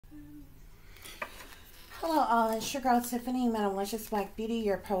Hello all, it's your girl Tiffany, Metamorphosis Black Beauty,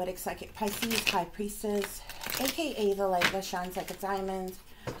 your poetic psychic Pisces High Priestess, aka the light that shines like a diamond,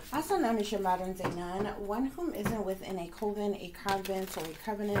 also known as your modern day nun, one whom isn't within a coven, a convent, or a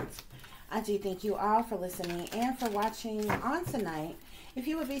covenant. I do thank you all for listening and for watching on tonight. If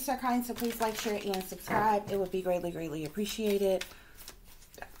you would be so kind to please like, share, and subscribe, it would be greatly, greatly appreciated.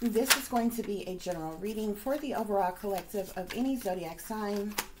 This is going to be a general reading for the overall collective of any zodiac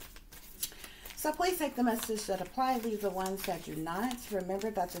sign. So please take the messages that apply, leave the ones that do not.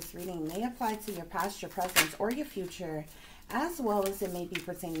 Remember that this reading may apply to your past, your present, or your future, as well as it may be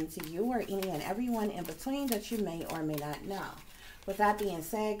pertaining to you or any and everyone in between that you may or may not know. With that being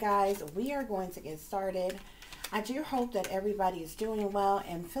said, guys, we are going to get started. I do hope that everybody is doing well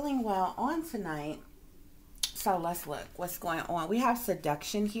and feeling well on tonight. So let's look what's going on. We have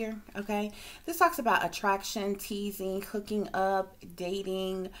seduction here, okay? This talks about attraction, teasing, hooking up,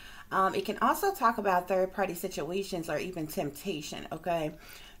 dating. It can also talk about third-party situations or even temptation, okay?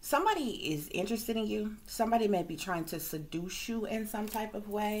 Somebody is interested in you. Somebody may be trying to seduce you in some type of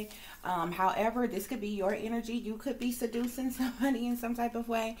way. However, this could be your energy. You could be seducing somebody in some type of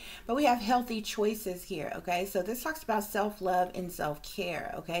way. But we have healthy choices here, okay? So this talks about self-love and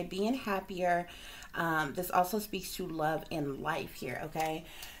self-care, okay? Being happier. This also speaks to love in life here, okay?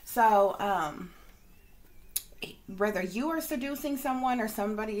 So, whether you are seducing someone or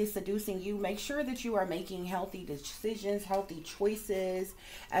somebody is seducing you, make sure that you are making healthy decisions, healthy choices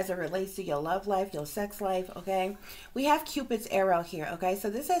as it relates to your love life, your sex life, okay? We have Cupid's arrow here, okay?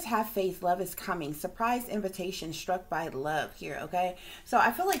 So this says, have faith, love is coming. Surprise invitation, struck by love here, okay? So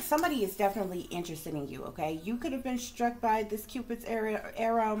I feel like somebody is definitely interested in you, okay? You could have been struck by this Cupid's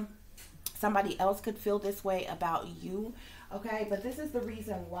arrow. Somebody else could feel this way about you, okay? But this is the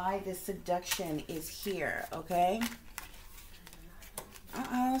reason why this seduction is here, okay?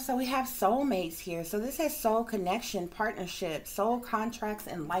 So we have soulmates here. So this has soul connection, partnership, soul contracts,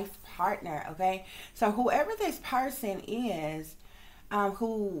 and life partner, okay? So whoever this person is,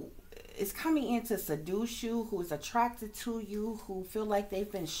 who is coming in to seduce you, who is attracted to you, who feel like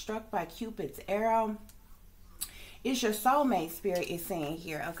they've been struck by Cupid's arrow, is your soulmate, spirit is saying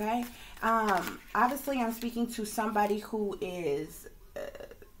here, okay? Obviously, I'm speaking to somebody who is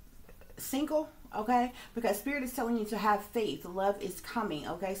single, okay? Because spirit is telling you to have faith. Love is coming,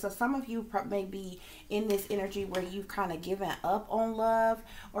 okay? So some of you may be in this energy where you've kind of given up on love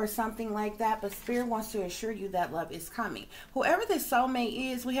or something like that, but spirit wants to assure you that love is coming. Whoever this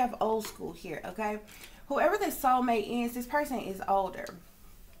soulmate is, we have old school here, okay? Whoever this soulmate is, this person is older,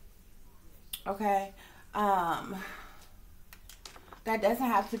 okay? That doesn't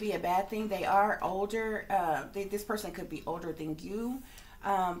have to be a bad thing. They are older. This person could be older than you,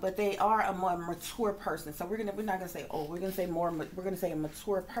 but they are a more mature person. So we're not gonna say old. We're gonna say more. We're gonna say a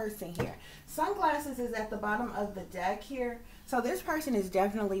mature person here. Sunglasses is at the bottom of the deck here. So this person is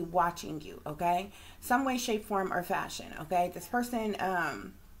definitely watching you. Okay, some way, shape, form, or fashion. Okay, this person.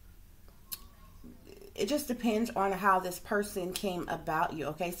 It just depends on how this person came about you.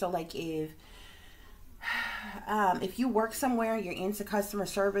 Okay, so like if you work somewhere, you're into customer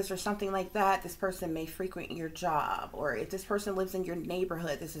service or something like that, this person may frequent your job. Or if this person lives in your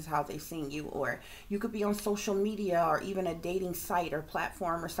neighborhood, this is how they've seen you. Or you could be on social media or even a dating site or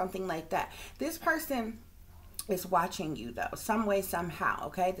platform or something like that. This person is watching you though, some way, somehow,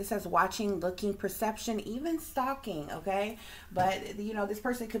 okay? This says watching, looking, perception, even stalking, okay? But, you know, this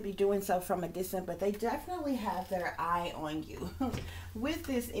person could be doing so from a distance, but they definitely have their eye on you with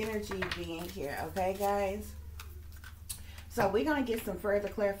this energy being here, okay, guys? So we're going to get some further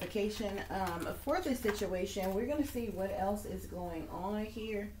clarification for this situation. We're going to see what else is going on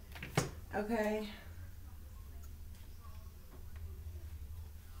here, okay?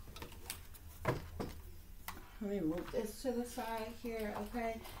 Let me move this to the side here,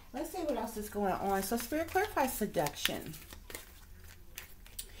 okay? Let's see what else is going on. So spirit clarifies seduction.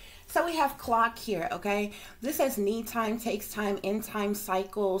 So we have clock here, okay? This says need time, takes time, end time,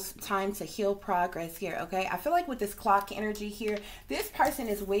 cycles, time to heal, progress here, okay? I feel like with this clock energy here, this person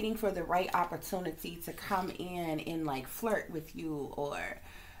is waiting for the right opportunity to come in and like flirt with you or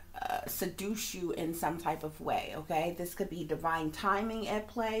seduce you in some type of way, okay? This could be divine timing at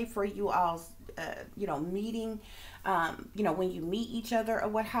play for you all, you know, meeting, you know, when you meet each other or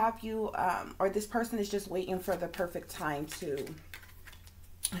what have you, or this person is just waiting for the perfect time to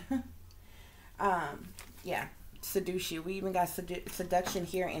yeah, seduce you. We even got seduction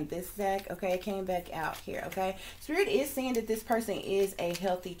here in this deck, okay? It came back out here, okay? Spirit is saying that this person is a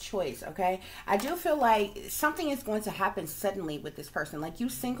healthy choice, okay? I do feel like something is going to happen suddenly with this person. Like you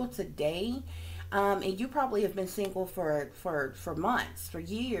single today, And you probably have been single for months, for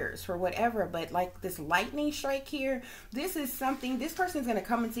years, for whatever. But like this lightning strike here, this is something, this person's going to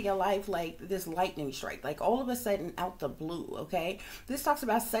come into your life like this lightning strike, like all of a sudden out the blue. Okay, this talks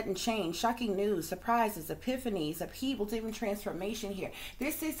about sudden change, shocking news, surprises, epiphanies, upheavals, even transformation here.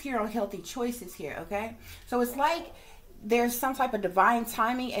 This is here on healthy choices here. Okay, so it's like there's some type of divine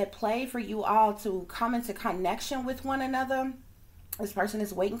timing at play for you all to come into connection with one another. This person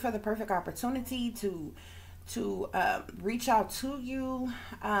is waiting for the perfect opportunity to reach out to you,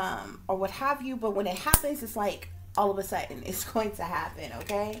 or what have you. But when it happens, it's like all of a sudden it's going to happen.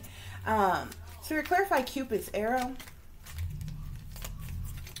 Okay, Spirit, clarify Cupid's arrow.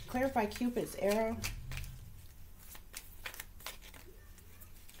 Clarify Cupid's arrow.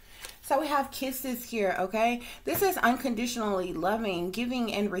 So we have kisses here, okay? This is unconditionally loving,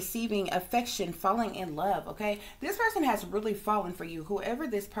 giving and receiving affection, falling in love, okay? This person has really fallen for you, whoever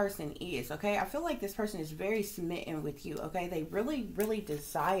this person is, okay? I feel like this person is very smitten with you, okay? They really, really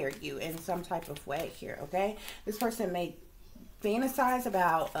desire you in some type of way here, okay? This person may fantasize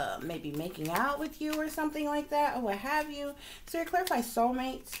about maybe making out with you or something like that, or what have you. So clarify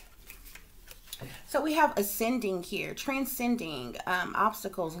soulmates. So we have ascending here, transcending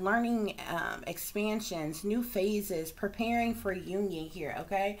obstacles, learning expansions, new phases, preparing for union here,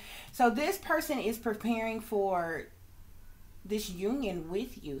 okay? So this person is preparing for this union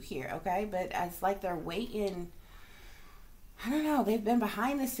with you here, okay? But it's like they're waiting, I don't know, they've been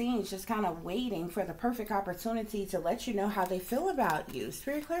behind the scenes just kind of waiting for the perfect opportunity to let you know how they feel about you.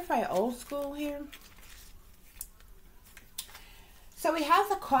 Spirit, clarify old school here. So we have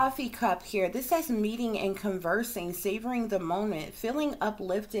the coffee cup here. This says meeting and conversing, savoring the moment, feeling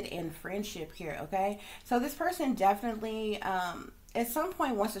uplifted in friendship here, okay? So this person definitely, at some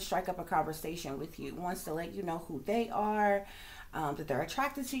point wants to strike up a conversation with you, wants to let you know who they are, that they're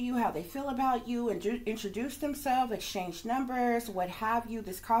attracted to you, how they feel about you, and introduce themselves, exchange numbers, what have you.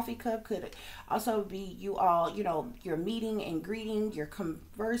 This coffee cup could also be you all, you know, you're meeting and greeting, you're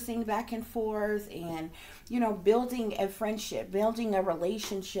conversing back and forth, and, you know, building a friendship, building a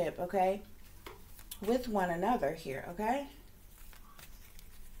relationship, okay, with one another here, okay?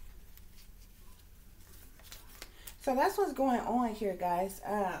 So that's what's going on here, guys.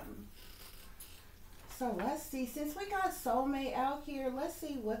 So let's see, since we got soulmate out here, let's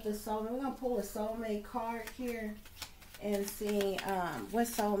see what the soulmate, we're going to pull a soulmate card here and see what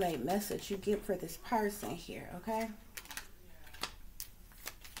soulmate message you get for this person here, okay?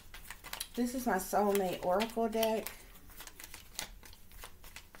 This is my soulmate oracle deck.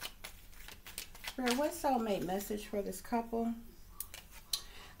 What soulmate message for this couple?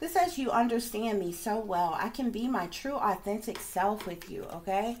 This says, you understand me so well. I can be my true, authentic self with you,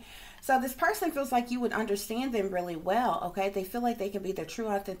 okay? So this person feels like you would understand them really well, okay? They feel like they can be their true,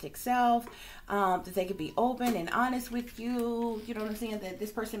 authentic self, that they can be open and honest with you. You know what I'm saying? That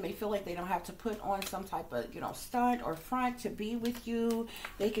this person may feel like they don't have to put on some type of, you know, stunt or front to be with you.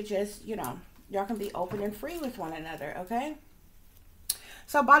 They could just, you know, y'all can be open and free with one another, okay?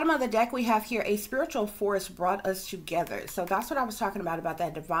 So bottom of the deck, we have here, a spiritual force brought us together. So that's what I was talking about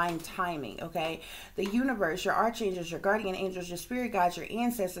that divine timing, okay? The universe, your archangels, your guardian angels, your spirit guides, your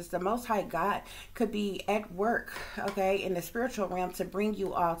ancestors, the Most High God could be at work, okay, in the spiritual realm to bring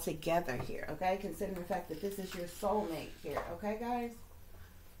you all together here, okay? Considering the fact that this is your soulmate here, okay, guys?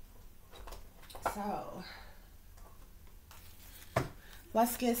 So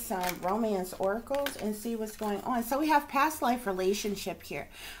let's get some romance oracles and see what's going on. So we have past life relationship here.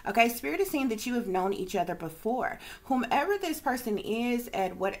 Okay, Spirit is saying that you have known each other before. Whomever this person is,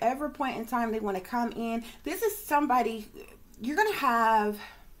 at whatever point in time they want to come in, this is somebody, you're going to have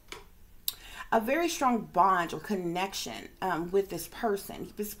a very strong bond or connection with this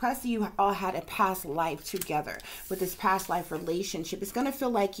person. Because you all had a past life together with this past life relationship, it's going to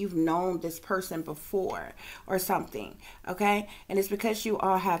feel like you've known this person before or something, okay? And it's because you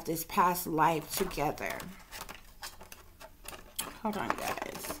all have this past life together. Hold on,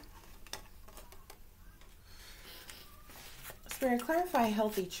 guys. Spirit, clarify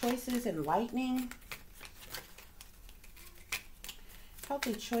healthy choices, enlightening.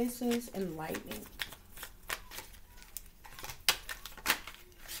 Healthy choices, enlightening.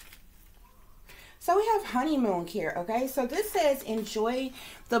 So we have honeymoon here, okay? So this says enjoy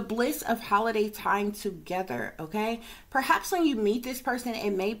the bliss of holiday time together, okay? Perhaps when you meet this person,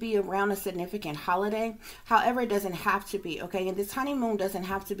 it may be around a significant holiday. However, it doesn't have to be, okay? And this honeymoon doesn't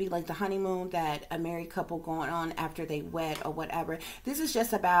have to be like the honeymoon that a married couple going on after they wed or whatever. This is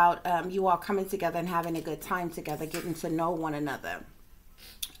just about you all coming together and having a good time together, getting to know one another.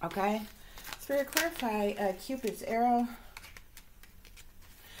 Okay, Spirit, clarify Cupid's arrow.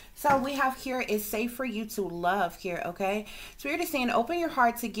 So we have here, it's safe for you to love here, okay? Spirit is saying open your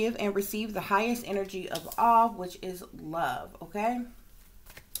heart to give and receive the highest energy of all, which is love, okay?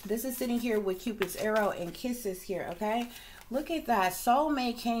 This is sitting here with Cupid's arrow and kisses here, okay? Look at that.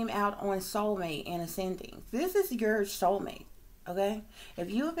 Soulmate came out on soulmate and ascending. This is your soulmate, okay?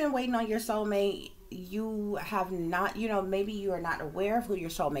 If you have been waiting on your soulmate, you have not, you know, maybe you are not aware of who your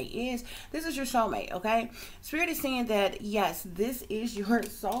soulmate is. This is your soulmate, okay? Spirit is saying that, yes, this is your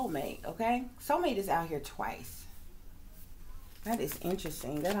soulmate, okay? Soulmate is out here twice. That is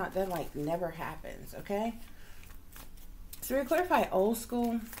interesting. That like never happens, okay? Spirit, clarify old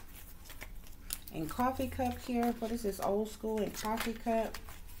school and coffee cup here. What is this old school and coffee cup?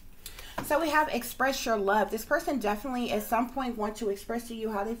 So we have express your love. This person definitely at some point wants to express to you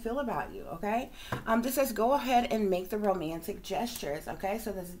how they feel about you, okay? This says go ahead and make the romantic gestures, okay?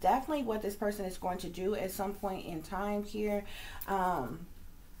 So that's definitely what this person is going to do at some point in time here.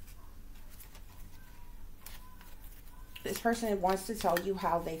 This person wants to tell you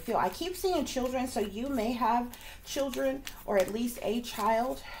how they feel. I keep seeing children, so you may have children or at least a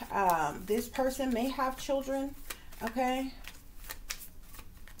child. This person may have children, okay?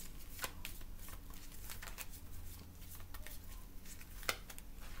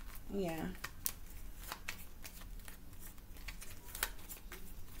 Yeah.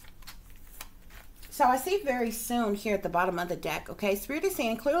 So I see very soon here at the bottom of the deck, okay? Spirit is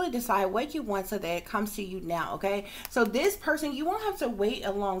saying clearly decide what you want so that it comes to you now, okay? So this person, you won't have to wait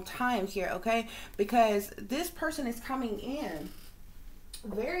a long time here, okay? Because this person is coming in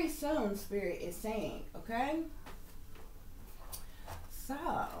very soon, Spirit is saying, okay? So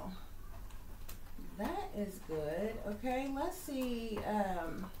that is good, okay? Let's see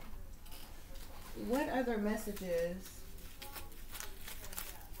what other messages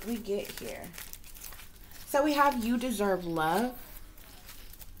we get here. So we have you deserve love.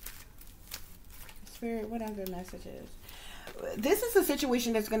 Spirit, what other messages? This is a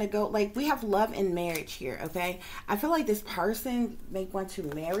situation that's going to go, like, we have love and marriage here, okay? I feel like this person may want to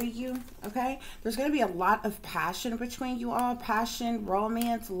marry you, okay? There's going to be a lot of passion between you all. Passion,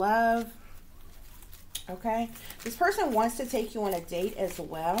 romance, love, okay? This person wants to take you on a date as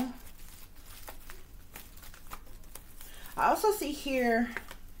well. I also see here,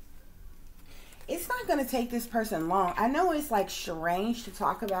 it's not going to take this person long. I know it's like strange to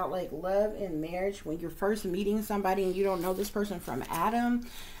talk about like love and marriage when you're first meeting somebody and you don't know this person from Adam.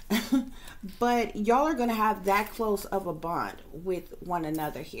 But y'all are going to have that close of a bond with one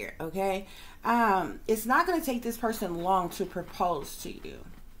another here, okay? It's not going to take this person long to propose to you,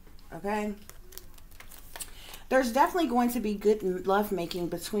 okay? There's definitely going to be good love making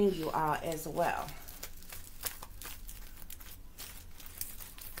between you all as well.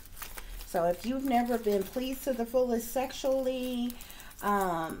 So if you've never been pleased to the fullest sexually,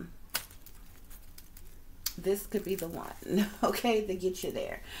 this could be the one, okay, to get you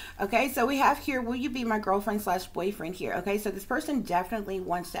there. Okay, so we have here, will you be my girlfriend slash boyfriend here? Okay, so this person definitely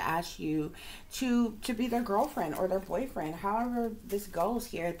wants to ask you to be their girlfriend or their boyfriend, however this goes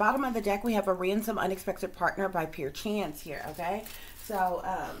here. At the bottom of the deck, we have a random unexpected partner by pure chance here, okay? So,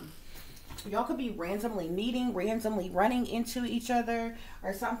 y'all could be randomly meeting, randomly running into each other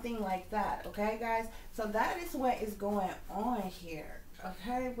or something like that, okay, guys? So that is what is going on here,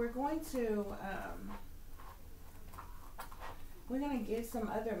 okay? We're going to get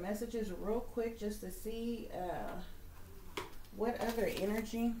some other messages real quick just to see what other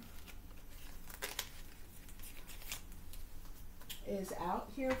energy is out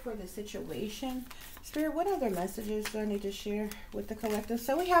here for the situation. Spirit, what other messages do I need to share with the collective?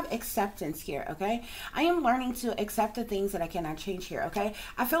 So we have acceptance here, okay? I am learning to accept the things that I cannot change here, okay?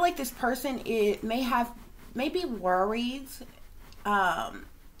 I feel like this person may be worried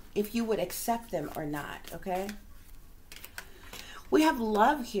if you would accept them or not, okay? We have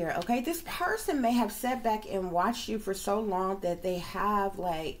love here, okay? This person may have sat back and watched you for so long that they have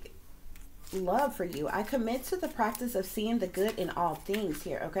like love for you. I commit to the practice of seeing the good in all things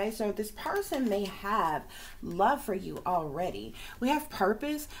here, okay? So this person may have love for you already. We have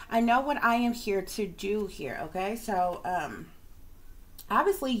purpose. I know what I am here to do here, okay? So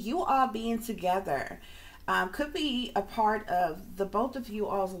obviously you all being together could be a part of the both of you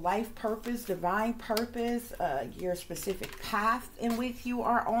all's life purpose, divine purpose, your specific path in which you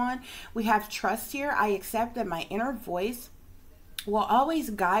are on. We have trust here. I accept that my inner voice will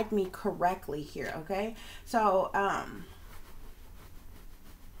always guide me correctly here, okay? So I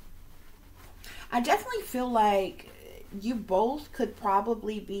definitely feel like you both could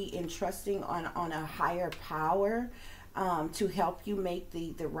probably be entrusting on a higher power to help you make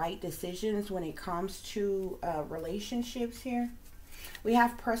the right decisions when it comes to relationships here. We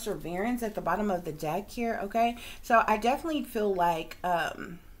have perseverance at the bottom of the deck here, okay? So I definitely feel like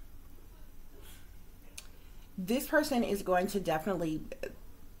this person is going to definitely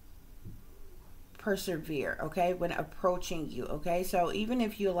persevere, okay, when approaching you, okay? So even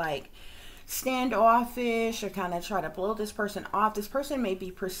if you like standoffish or kind of try to blow this person off, this person may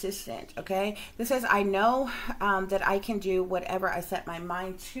be persistent, okay? This says, I know that I can do whatever I set my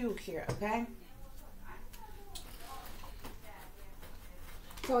mind to here, okay?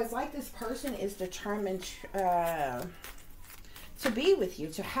 So it's like this person is determined to be with you,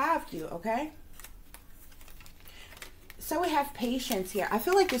 to have you, okay? So we have patience here. I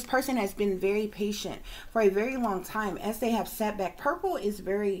feel like this person has been very patient for a very long time as they have sat back. Purple is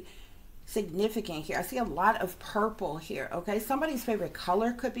very significant here. I see a lot of purple here, okay? Somebody's favorite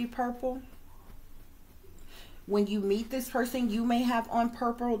color could be purple. When you meet this person, you may have on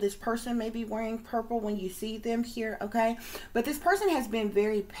purple. This person may be wearing purple when you see them here, okay? But this person has been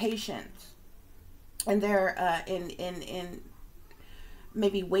very patient, and they're in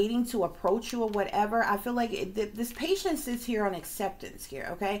maybe waiting to approach you or whatever. I feel like this patience is here on acceptance here,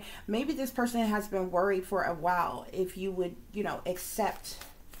 okay? Maybe this person has been worried for a while if you would, you know, accept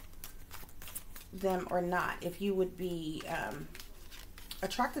them or not, if you would be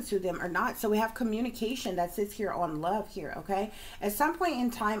attracted to them or not. So we have communication that sits here on love here, okay? At some point in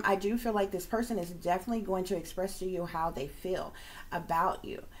time, I do feel like this person is definitely going to express to you how they feel about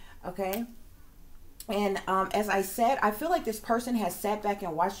you, okay? And as I said, I feel like this person has sat back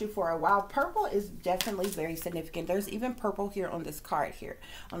and watched you for a while. Purple is definitely very significant. There's even purple here on this card here,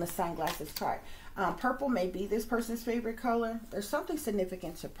 on the sunglasses card. Purple may be this person's favorite color. There's something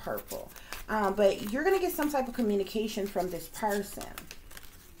significant to purple. But you're going to get some type of communication from this person.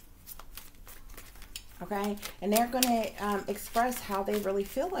 Okay? And they're going to express how they really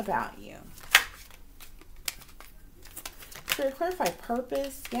feel about you. To clarify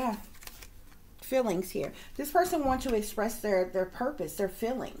purpose, yeah. Feelings here. This person wants to express their purpose, their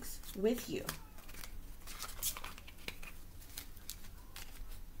feelings with you.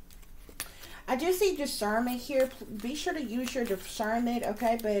 I do see discernment here. Be sure to use your discernment,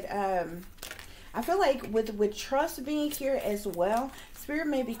 okay? But I feel like with trust being here as well, Spirit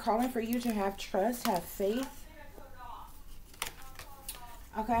may be calling for you to have trust, have faith,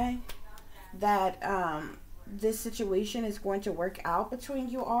 okay? That this situation is going to work out between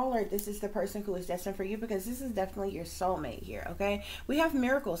you all, or this is the person who is destined for you, because this is definitely your soulmate here, okay? We have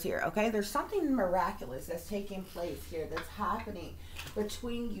miracles here, okay? There's something miraculous that's taking place here, that's happening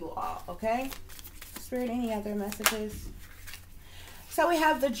between you all, okay? Spirit, any other messages? So we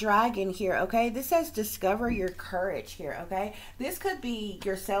have the dragon here, okay? This says discover your courage here, okay? This could be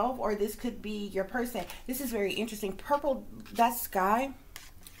yourself, or this could be your person. This is very interesting. Purple, that sky,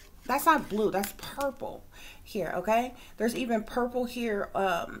 that's not blue, that's purple here, okay? There's even purple here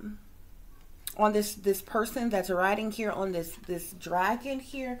on this person that's riding here on this dragon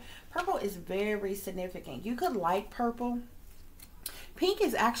here. Purple is very significant. You could like purple. Pink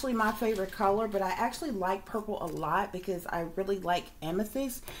is actually my favorite color, but I actually like purple a lot because I really like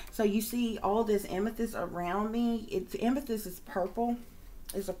amethyst. So you see all this amethyst around me. Amethyst is purple.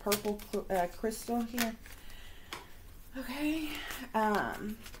 It's a purple crystal here. Okay.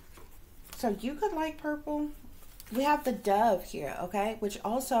 So you could like purple. We have the dove here, okay, which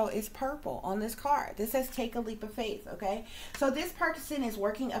also is purple on this card. This says take a leap of faith, okay? So this person is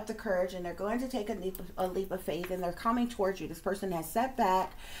working up the courage, and they're going to take a leap of faith, and they're coming towards you. This person has sat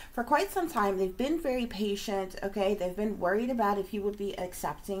back for quite some time. They've been very patient, okay? They've been worried about if you would be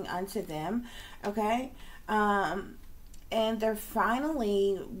accepting unto them, okay? And they're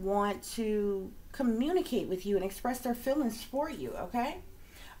finally want to communicate with you and express their feelings for you, okay?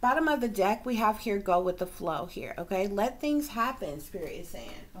 Bottom of the deck, we have here, go with the flow here, okay? Let things happen, Spirit is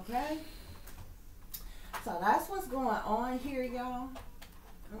saying, okay? So that's what's going on here, y'all.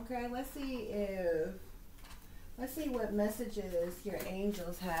 Okay, let's see what messages your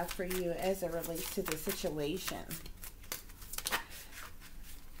angels have for you as it relates to the situation.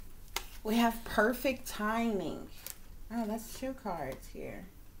 We have perfect timing. Oh, that's 2 cards here.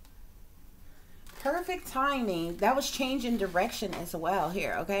 Perfect timing. That was changing direction as well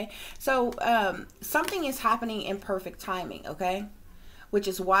here, okay? So something is happening in perfect timing, okay? Which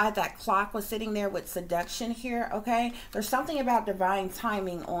is why that clock was sitting there with seduction here, okay? There's something about divine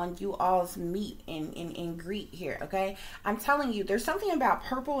timing on you all's meet and greet here, okay? I'm telling you, there's something about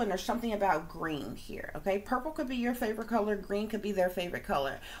purple and there's something about green here, okay? Purple could be your favorite color. Green could be their favorite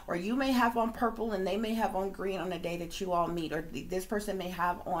color. Or you may have on purple and they may have on green on the day that you all meet. Or this person may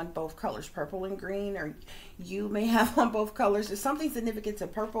have on both colors, purple and green. Or you may have on both colors. There's something significant to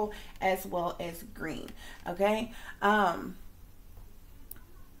purple as well as green, okay?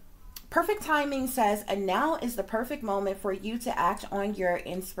 Perfect timing says, and now is the perfect moment for you to act on your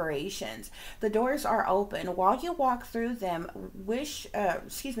inspirations. The doors are open. While you walk through them,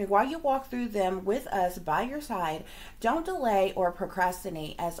 while you walk through them with us by your side, don't delay or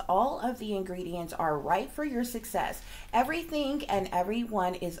procrastinate, as all of the ingredients are right for your success. Everything and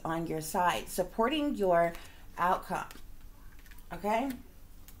everyone is on your side, supporting your outcome. Okay?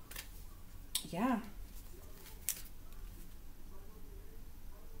 Yeah.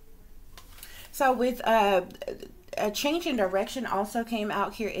 So with a change in direction also came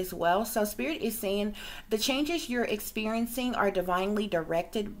out here as well. So Spirit is saying the changes you're experiencing are divinely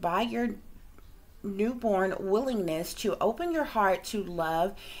directed by your newborn willingness to open your heart to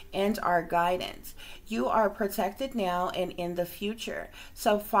love and our guidance. You are protected now and in the future.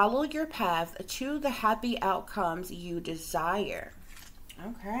 So follow your path to the happy outcomes you desire.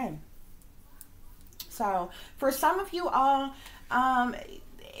 Okay. So for some of you all,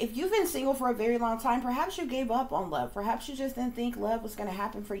 if you've been single for a very long time, perhaps you gave up on love. Perhaps you just didn't think love was going to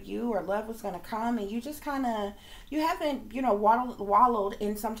happen for you, or love was going to come, and you just kind of, you haven't, you know, wallowed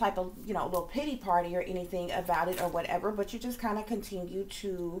in some type of, you know, little pity party or anything about it or whatever, but you just kind of continue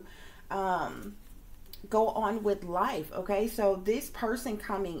to go on with life. Okay, so this person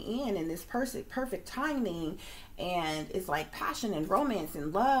coming in and this perfect timing, and it's like passion and romance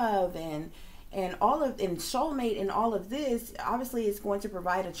and love and all of, and soulmate and all of this, obviously is going to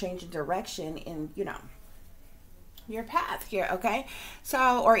provide a change in direction in, you know, your path here. Okay,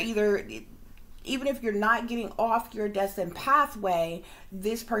 so, or either, even if you're not getting off your destined pathway,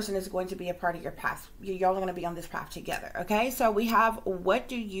 this person is going to be a part of your path. Y'all are going to be on this path together. Okay, so we have what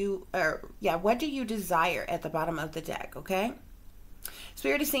do you desire at the bottom of the deck. Okay,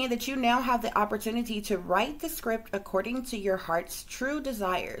 Spirit is saying that you now have the opportunity to write the script according to your heart's true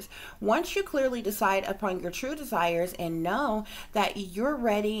desires. Once you clearly decide upon your true desires and know that you're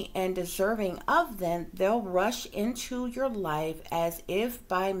ready and deserving of them, they'll rush into your life as if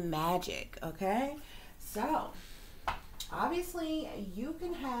by magic. Okay, so obviously you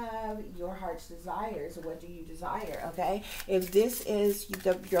can have your heart's desires. What do you desire? Okay, if this is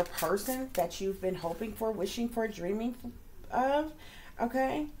your person that you've been hoping for, wishing for, dreaming of,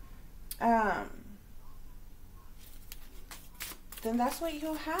 okay, then that's what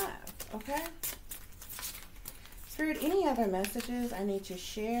you'll have. Okay, Spirit, any other messages I need to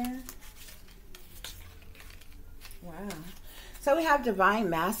share? Wow. So we have divine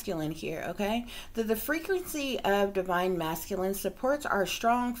masculine here. Okay, the frequency of divine masculine supports our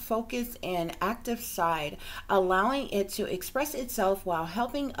strong, focused, and active side, allowing it to express itself while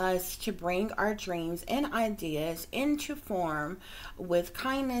helping us to bring our dreams and ideas into form with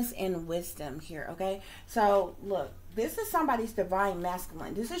kindness and wisdom here. Okay, so look, this is somebody's divine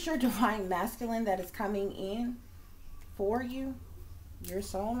masculine. This is your divine masculine that is coming in for you, your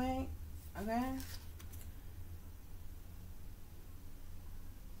soulmate. Okay.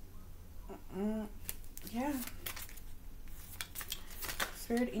 Yeah.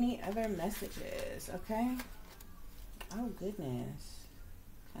 Spirit, any other messages? Okay. Oh, goodness.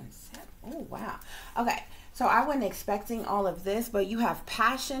 Concept. Oh, wow. Okay. So I wasn't expecting all of this, but you have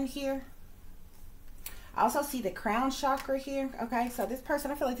passion here. I also see the crown chakra here. Okay. So this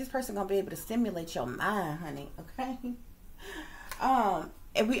person, I feel like this person gonna be able to stimulate your mind, honey. Okay.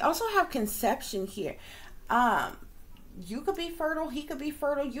 And we also have conception here. You could be fertile, he could be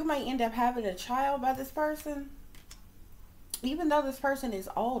fertile. You might end up having a child by this person, even though this person is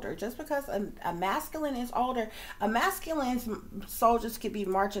older. Just because a masculine is older, a masculine's soldiers could be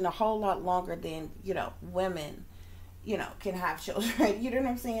marching a whole lot longer than, you know, women, you know, can have children. You know what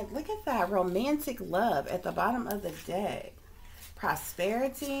I'm saying? Look at that romantic love at the bottom of the deck.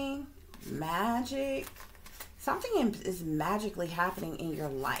 Prosperity, magic. Something is magically happening in your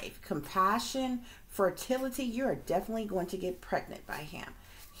life. Compassion, fertility. You are definitely going to get pregnant by him.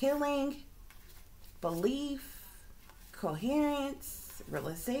 Healing, belief, coherence,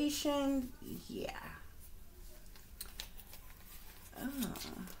 realization. Yeah. Oh.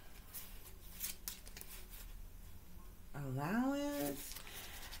 Allowance.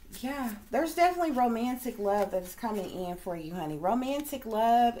 Yeah, there's definitely romantic love that's coming in for you, honey. Romantic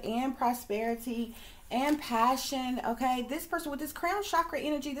love and prosperity and passion. Okay, this person with this crown chakra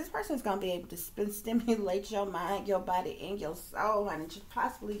energy, this person is going to be able to stimulate your mind, your body, and your soul, honey. Just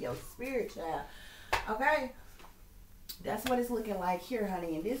possibly your spirit, child. Okay, that's what it's looking like here,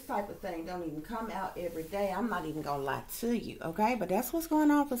 honey. And this type of thing don't even come out every day. I'm not even going to lie to you, okay? But that's what's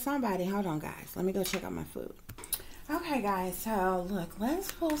going on for somebody. Hold on, guys. Let me go check out my food. Okay, guys, so look, let's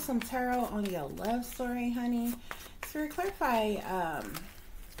pull some tarot on your love story, honey. So clarify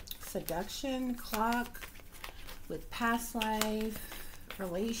seduction, clock with past life,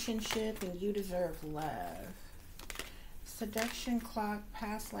 relationship and you deserve love. Seduction clock,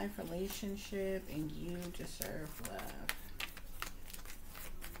 past life relationship, and you deserve love.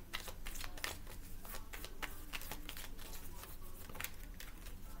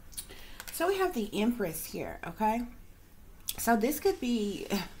 So we have the Empress here, okay? So this could be,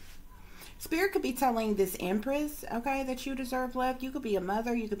 Spirit could be telling this Empress, okay, that you deserve love. You could be a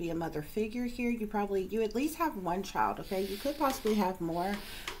mother. You could be a mother figure here. You at least have one child, okay? You could possibly have more,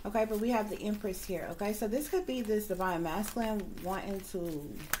 okay? But we have the Empress here, okay? So this could be this divine masculine wanting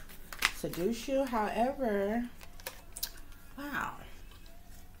to seduce you. However, wow.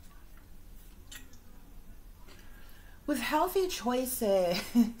 With healthy choices,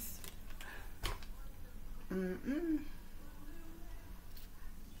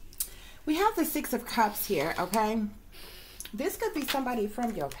 we have the Six of Cups here, okay? This could be somebody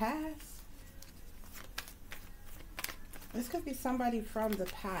from your past. This could be somebody from the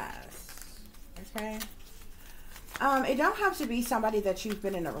past, okay? It don't have to be somebody that you've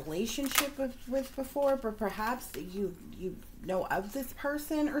been in a relationship with before, but perhaps you know of this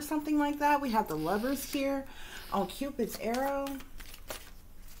person or something like that. We have the Lovers here on Cupid's arrow.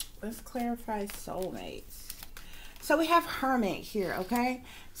 Let's clarify soulmates. So we have Hermit here, okay?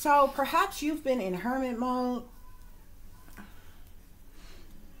 So perhaps you've been in hermit mode.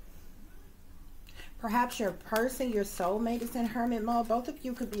 Perhaps your person, your soulmate is in hermit mode. Both of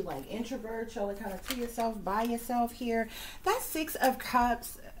you could be like introverts, only kind of to yourself, by yourself here. That Six of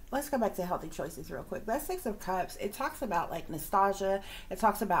Cups, let's go back to healthy choices real quick. That Six of Cups, it talks about like nostalgia. It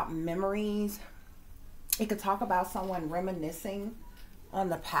talks about memories. It could talk about someone reminiscing on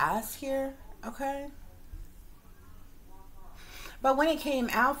the past here, okay? But when it came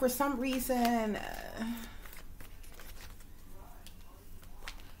out, for some reason,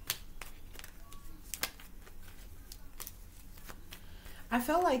 I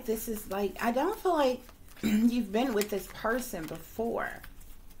feel like this is like, I don't feel like you've been with this person before,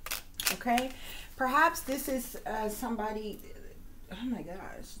 okay? Perhaps this is somebody, oh my gosh.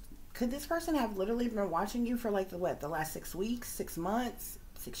 Could this person have literally been watching you for like the last 6 weeks, 6 months,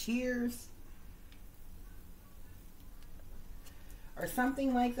 6 years? Or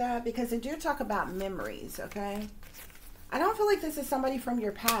something like that, because they do talk about memories, okay? I don't feel like this is somebody from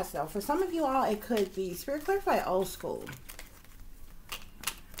your past, though. For some of you all, it could be. Spirit, clarify old school.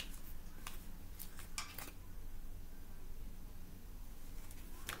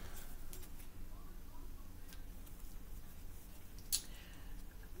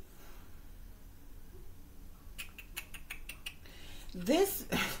 This...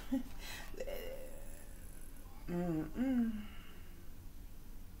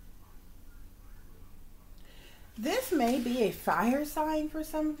 This may be a fire sign for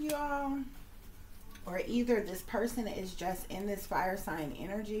some of you all, or either this person is just in this fire sign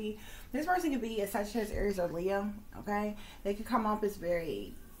energy. This person could be a Sagittarius, Aries, or Leo, okay? They could come up as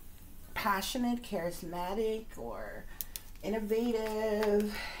very passionate, charismatic, or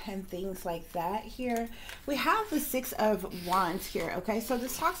innovative, and things like that here. We have the Six of Wands here, okay? So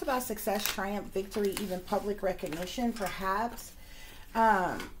this talks about success, triumph, victory, even public recognition, perhaps.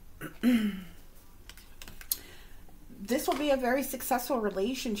 This will be a very successful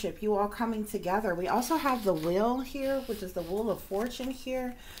relationship, you all coming together. We also have the Wheel here, which is the Wheel of Fortune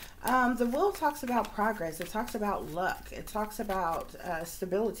here. The Wheel talks about progress. It talks about luck. It talks about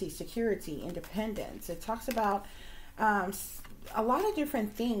stability, security, independence. It talks about a lot of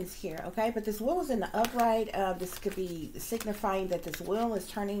different things here, okay? But this Wheel is in the upright. This could be signifying that this Wheel is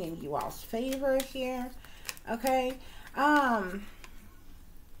turning in you all's favor here, okay?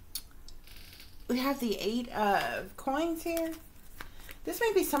 We have the Eight of Coins here. This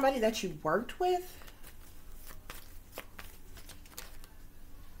may be somebody that you worked with.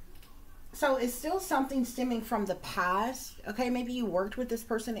 So it's still something stemming from the past. Okay, maybe you worked with this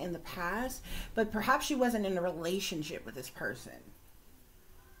person in the past, but perhaps you wasn't in a relationship with this person.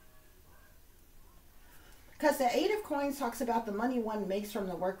 Because the Eight of Coins talks about the money one makes from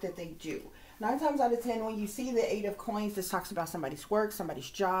the work that they do. 9 times out of 10, when you see the Eight of Coins, this talks about somebody's work, somebody's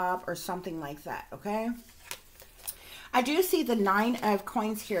job, or something like that, okay? I do see the Nine of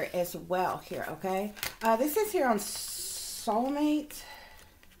Coins here as well here, okay? This is here on Soulmate.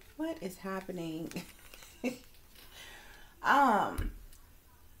 What is happening?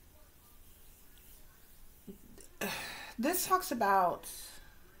 This talks about...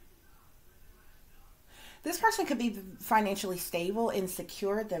 This person could be financially stable and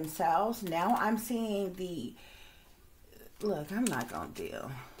secure themselves. Now I'm seeing the... Look, I'm not going to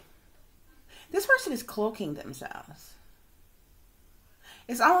deal. This person is cloaking themselves.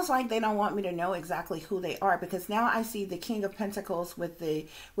 It's almost like they don't want me to know exactly who they are, because now I see the King of Pentacles with the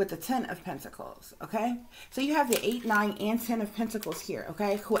Ten of Pentacles. Okay, so you have the 8, 9, and 10 of Pentacles here.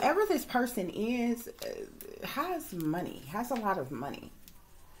 Okay, whoever this person is has money, has a lot of money.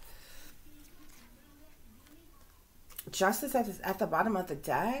 Justice at the bottom of the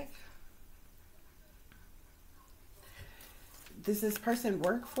deck. Does this person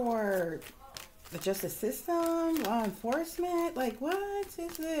work for the justice system, law enforcement? Like, what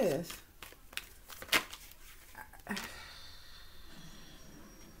is this?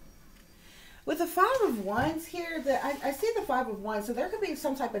 With the 5 of Wands here, I see the 5 of Wands, so there could be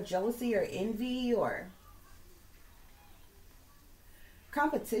some type of jealousy or envy or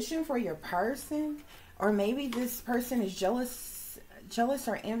competition for your person. Or maybe this person is jealous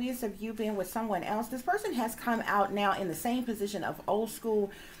or envious of you being with someone else. This person has come out now in the same position of old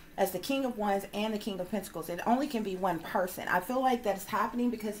school as the King of Wands and the King of Pentacles. It only can be one person. I feel like that's happening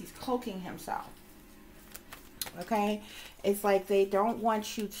because he's cloaking himself. Okay, it's like they don't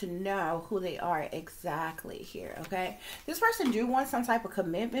want you to know who they are exactly here. Okay, this person do want some type of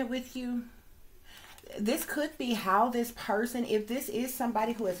commitment with you. This could be how this person, if this is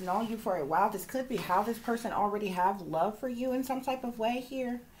somebody who has known you for a while, this could be how this person already have love for you in some type of way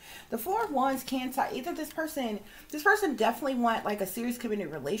here. The 4 of Wands can tell either this person definitely want like a serious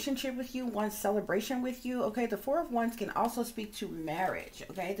committed relationship with you, wants celebration with you. Okay, the 4 of Wands can also speak to marriage.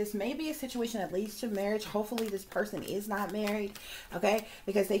 Okay, this may be a situation that leads to marriage. Hopefully this person is not married. Okay,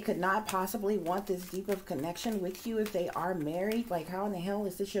 because they could not possibly want this deep of connection with you if they are married. Like, how in the hell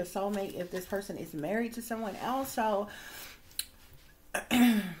is this your soulmate if this person is married to someone else? So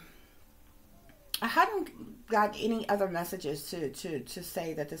I hadn't got any other messages to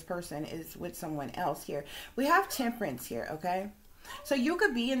say that this person is with someone else here. We have Temperance here, okay? So you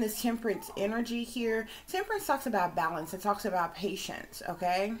could be in this Temperance energy here. Temperance talks about balance. It talks about patience,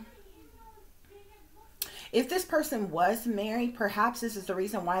 okay? If this person was married, perhaps this is the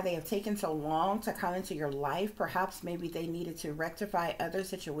reason why they have taken so long to come into your life. Perhaps maybe they needed to rectify other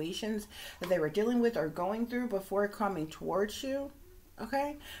situations that they were dealing with or going through before coming towards you.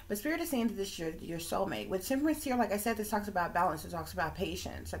 Okay, but Spirit is saying that this is your soulmate. With Temperance here, like I said, this talks about balance. It talks about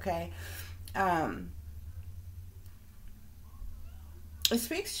patience. Okay, it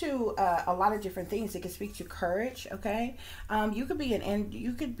speaks to a lot of different things. It can speak to courage. Okay, you could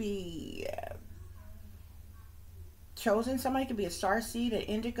be chosen. Somebody could be a starseed, an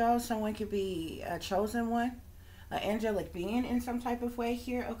indigo. Someone could be a chosen one, an angelic being in some type of way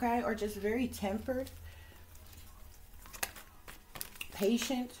here. Okay, or just very tempered.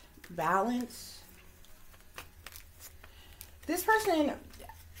 Patient, balance. This person,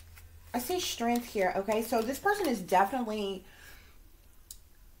 I see strength here. Okay, so this person is definitely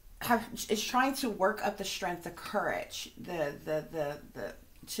is trying to work up the strength, the courage,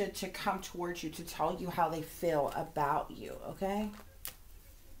 to come towards you, to tell you how they feel about you. Okay,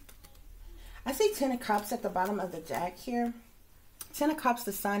 I see 10 of Cups at the bottom of the deck here. 10 of Cups,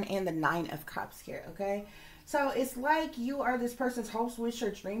 the Sun, and the 9 of Cups here. Okay, so it's like you are this person's hopes, wish,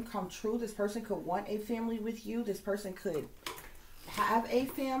 or dream come true. This person could want a family with you. This person could have a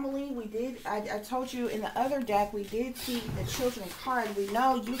family. I told you in the other deck, we did see the Children card. We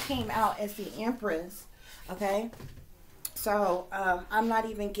know you came out as the Empress. Okay, so I'm not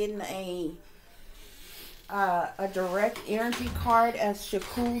even getting a direct energy card as to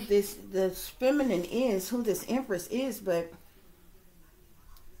who this feminine is, who this Empress is, but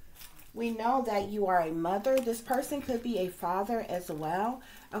we know that you are a mother. This person could be a father as well.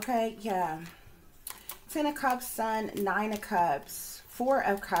 Okay, yeah. 10 of Cups, Sun, 9 of Cups, 4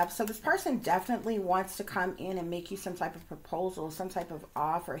 of Cups. So this person definitely wants to come in and make you some type of proposal, some type of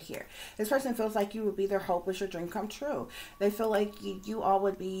offer here. This person feels like you would be their hope, wish, or dream come true. They feel like you all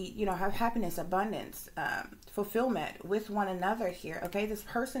would be, you know, have happiness, abundance, fulfillment with one another here. Okay, this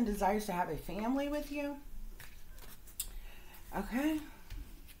person desires to have a family with you. Okay.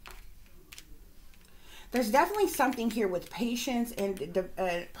 There's definitely something here with patience and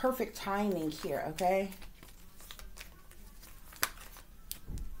the perfect timing here, okay?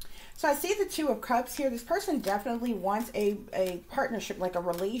 So I see the 2 of Cups here. This person definitely wants a partnership, like a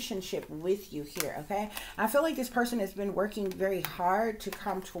relationship with you here, okay? I feel like this person has been working very hard to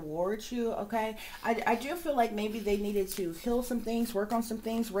come towards you, okay? I do feel like maybe they needed to heal some things, work on some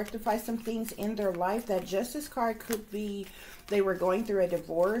things, rectify some things in their life. That Justice card could be they were going through a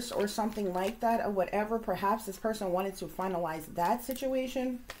divorce or something like that, or whatever. Perhaps this person wanted to finalize that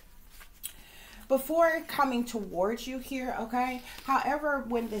situation before coming towards you here, okay? However,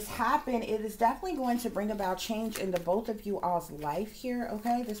 when this happened, it is definitely going to bring about change in the both of you all's life here,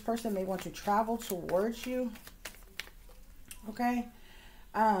 okay? This person may want to travel towards you, okay?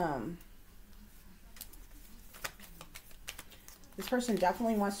 This person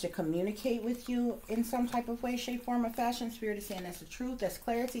definitely wants to communicate with you in some type of way, shape, form, or fashion. Spirit is saying that's the truth. That's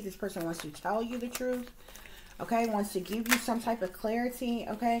clarity. This person wants to tell you the truth. Okay, wants to give you some type of clarity.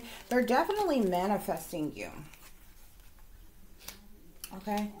 Okay, they're definitely manifesting you.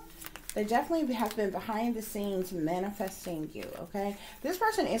 Okay, they definitely have been behind the scenes manifesting you. Okay, this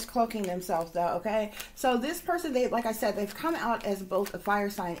person is cloaking themselves though. Okay, so this person, they, like I said, they've come out as both a fire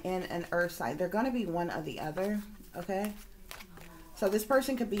sign and an earth sign. They're going to be one or the other. Okay, so this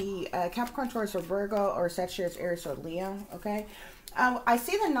person could be Capricorn, Taurus, or Virgo, or Sagittarius, Aries, or Leo. Okay, I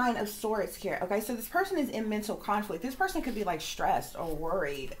see the 9 of Swords here. Okay, so this person is in mental conflict. This person could be like stressed or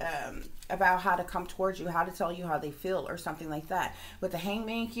worried about how to come towards you, how to tell you how they feel, or something like that. With the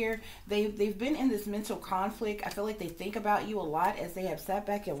Hangman here, they've been in this mental conflict. I feel like they think about you a lot as they have sat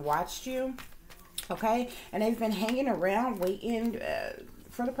back and watched you. Okay, and they've been hanging around waiting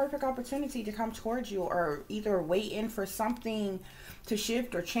for the perfect opportunity to come towards you, or either waiting for something to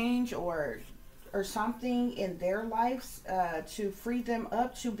shift or change, or something in their lives to free them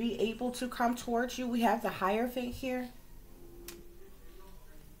up to be able to come towards you. We have the Hierophant here.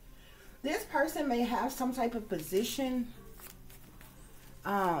 This person may have some type of position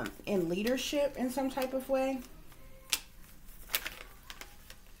in leadership in some type of way.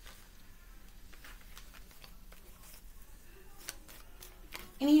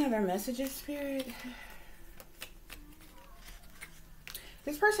 Any other messages, Spirit?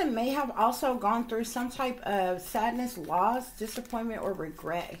 This person may have also gone through some type of sadness, loss, disappointment, or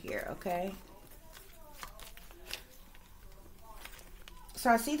regret here, okay? So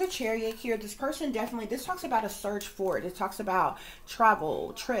I see the Chariot here. This person definitely, this talks about a search for it. It talks about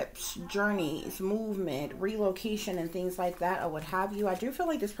travel, trips, journeys, movement, relocation, and things like that, or what have you. I do feel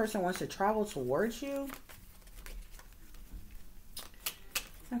like this person wants to travel towards you.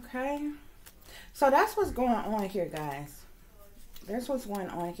 Okay. So that's what's going on here, guys. That's what's going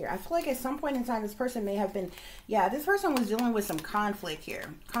on here. I feel like at some point in time, this person may have been, yeah, this person was dealing with some conflict here.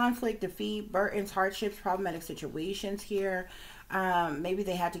 Conflict, defeat, burdens, hardships, problematic situations here. Maybe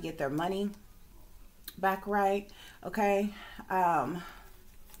they had to get their money back right. Okay.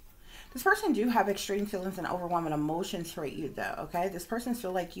 This person do have extreme feelings and overwhelming emotions for you, though. Okay. This person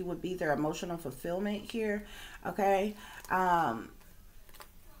feel like you would be their emotional fulfillment here. Okay.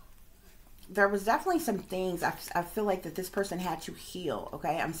 There was definitely some things I feel like that this person had to heal,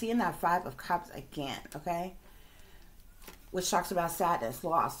 okay? I'm seeing that 5 of Cups again, okay? Which talks about sadness,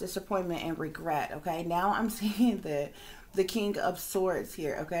 loss, disappointment, and regret, okay? Now I'm seeing the King of Swords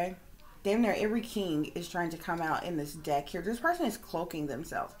here, okay? Damn near every king is trying to come out in this deck here. This person is cloaking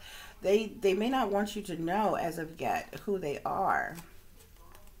themselves. They may not want you to know as of yet who they are.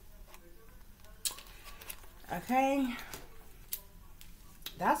 Okay?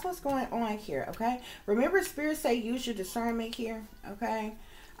 That's what's going on here, okay? Remember, Spirit say use your discernment here, okay?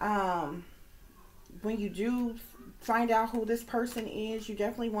 When you do find out who this person is, you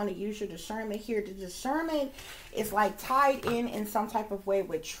definitely want to use your discernment here. The discernment is like tied in some type of way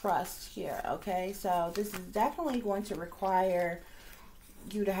with trust here, okay? So this is definitely going to require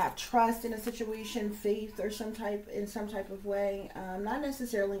you to have trust in a situation, faith, or in some type of way. Not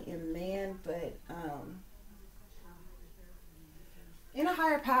necessarily in man, but in a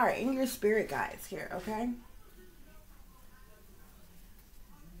higher power, in your spirit guides here, okay?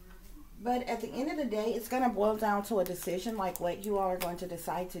 But at the end of the day, it's going to boil down to a decision, like what you all are going to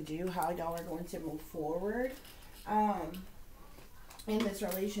decide to do, how y'all are going to move forward in this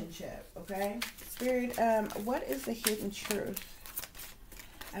relationship, okay? Spirit, what is the hidden truth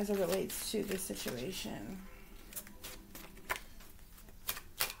as it relates to this situation?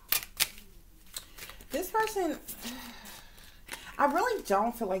 This person, I really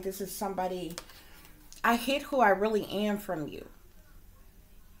don't feel like this is somebody, I hid who I really am from you.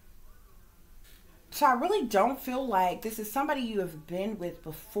 So I really don't feel like this is somebody you have been with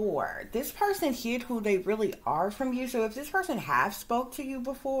before. This person hid who they really are from you. So if this person has spoke to you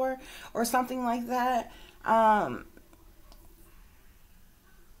before or something like that,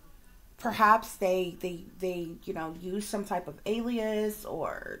 perhaps they you know, use some type of alias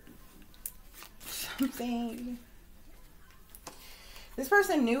or something. This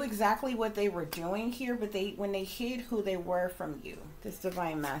person knew exactly what they were doing here, but when they hid who they were from you, this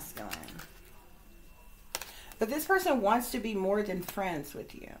divine masculine. But this person wants to be more than friends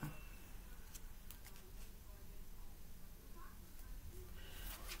with you.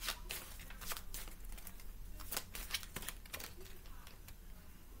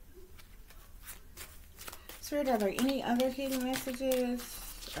 Spirit, are there any other hidden messages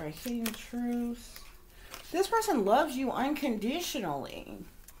or hidden truths This person loves you unconditionally.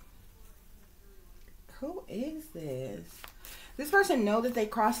 Who is this? This person know that they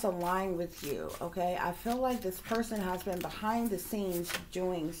crossed the line with you, okay? I feel like this person has been behind the scenes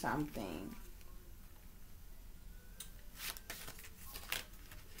doing something.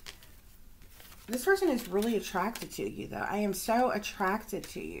 This person is really attracted to you, though. I am so attracted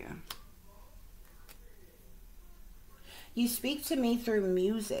to you. You speak to me through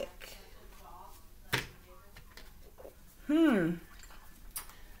music.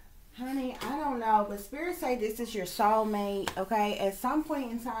 Honey, I don't know, but Spirit say this is your soulmate, okay? At some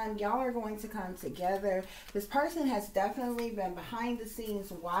point in time, y'all are going to come together. This person has definitely been behind the scenes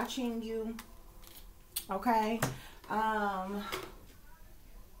watching you, okay?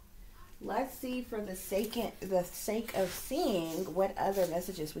 Let's see, for the sake of seeing what other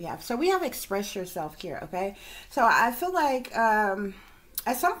messages we have. So we have express yourself here, okay? So I feel like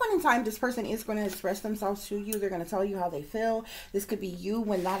at some point in time, this person is going to express themselves to you. They're going to tell you how they feel. This could be you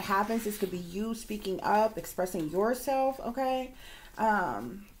when that happens. This could be you speaking up, expressing yourself, okay?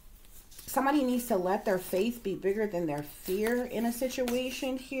 Somebody needs to let their faith be bigger than their fear in a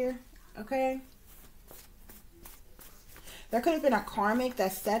situation here, okay? There could have been a karmic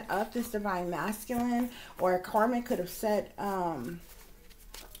that set up this divine masculine, or a karmic could have set up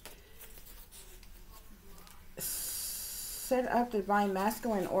divine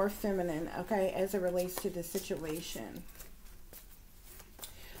masculine or feminine, okay, as it relates to the situation.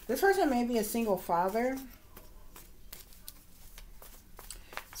 This person may be a single father.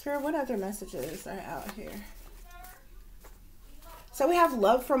 Spirit, what other messages are out here? So we have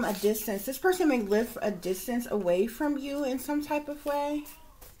love from a distance. This person may live a distance away from you in some type of way.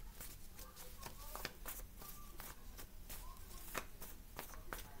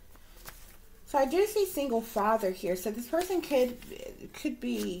 So I do see single father here. So this person could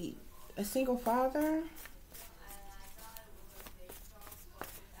be a single father.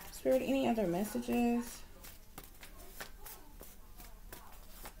 Spirit, any other messages?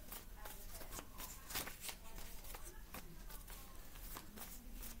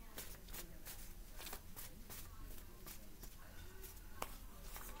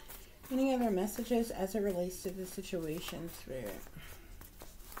 Any other messages as it relates to the situation, Spirit?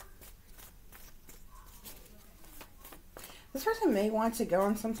 This person may want to go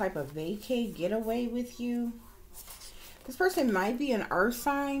on some type of vacay getaway with you. This person might be an earth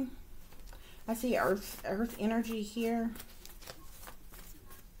sign. I see earth energy here.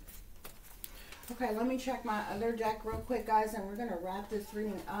 Okay, let me check my other deck real quick, guys, and we're gonna wrap this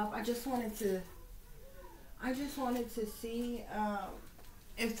reading up. I just wanted to see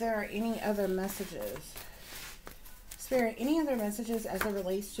if there are any other messages. Spirit, any other messages as it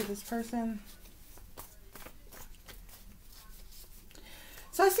relates to this person?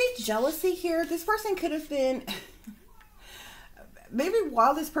 So I see jealousy here. This person could have been, maybe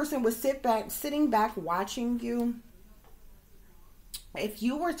while this person was sitting back watching you, if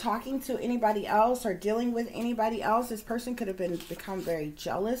you were talking to anybody else or dealing with anybody else, this person could have become very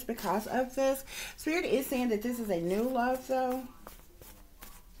jealous because of this. Spirit is saying that this is a new love, though.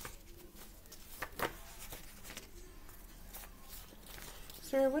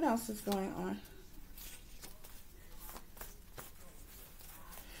 Spirit, what else is going on?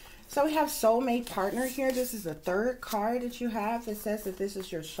 So we have soulmate partner here. This is the third card that you have that says that this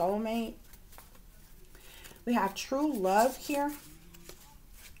is your soulmate. We have true love here.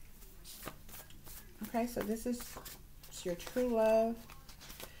 Okay, so this is your true love.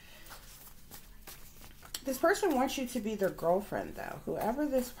 This person wants you to be their girlfriend, though. Whoever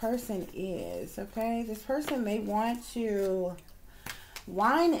this person is, okay? This person may want to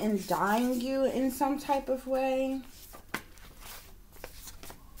wine and dine you in some type of way.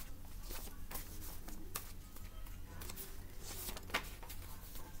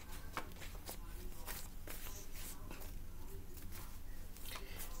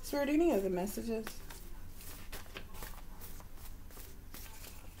 Spirit, any other messages?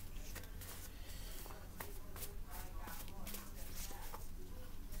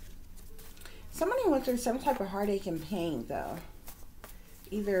 Somebody went through some type of heartache and pain, though.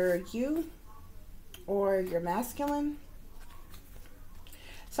 Either you or your masculine.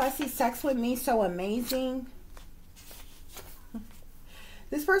 So I see sex with me so amazing.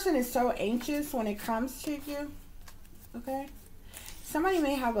 This person is so anxious when it comes to you. Okay? Somebody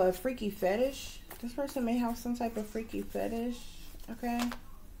may have a freaky fetish. This person may have some type of freaky fetish. Okay?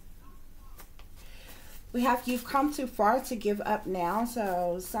 We have, you've come too far to give up now.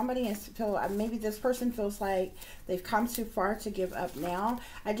 So somebody is maybe this person feels like they've come too far to give up now.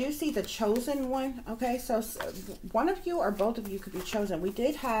 I do see the chosen one. Okay, so one of you or both of you could be chosen. We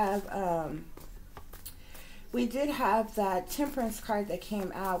did have We did have that Temperance card that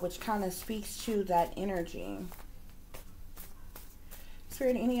came out, which kind of speaks to that energy.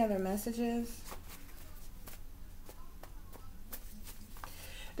 Spirit, any other messages?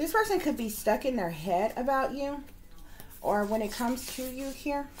 This person could be stuck in their head about you, or when it comes to you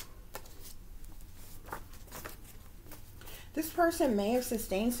here. This person may have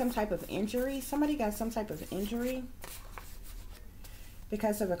sustained some type of injury. Somebody got some type of injury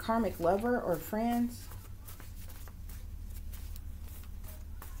because of a karmic lover or friends.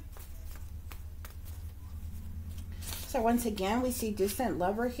 So once again, we see distant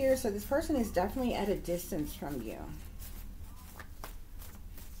lover here. So this person is definitely at a distance from you.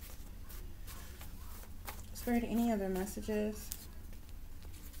 Spirit, any other messages?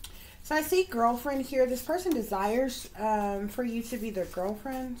 So I see girlfriend here. This person desires for you to be their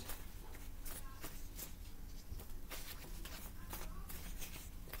girlfriend.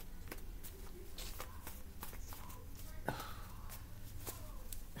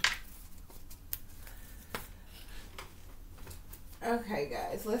 Okay,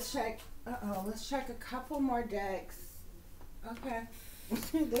 guys, let's check. Let's check a couple more decks. Okay.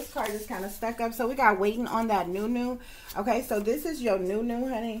 This card is kind of stuck up, so we got waiting on that new. Okay, so this is your new,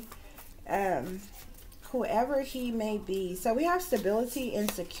 honey. Whoever he may be. So we have stability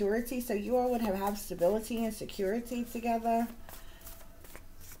and security. So you all would have stability and security together.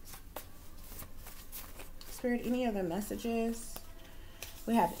 Spirit, any other messages?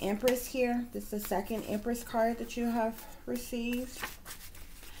 We have Empress here. This is the second Empress card that you have received.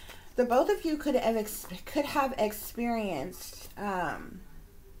 The both of you could have experienced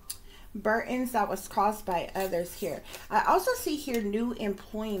burdens that was caused by others here. I also see here new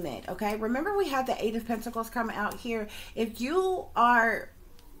employment. Okay, remember we had the Eight of Pentacles come out here. If you are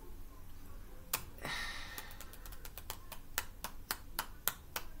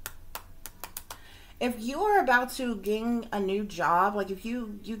about to gain a new job, like if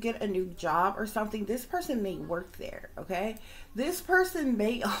you get a new job or something, this person may work there. Okay, this person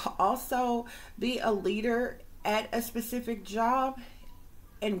may also be a leader at a specific job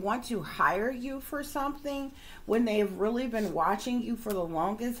and want to hire you for something when they have really been watching you for the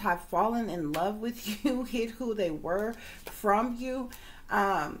longest, have fallen in love with you, hid who they were from you.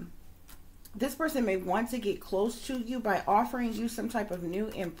 This person may want to get close to you by offering you some type of new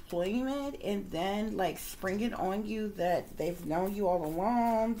employment and then like spring it on you that they've known you all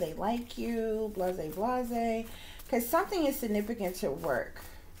along, they like you, blase blase, because something is significant to work.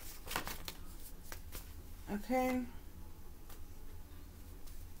 Okay.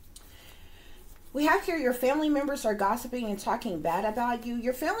 We have here your family members are gossiping and talking bad about you.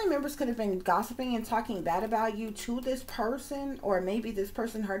 Your family members could have been gossiping and talking bad about you to this person, or maybe this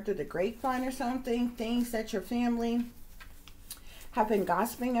person heard through the grapevine or something, things that your family have been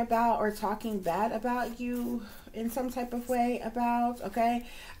gossiping about or talking bad about you in some type of way about, okay?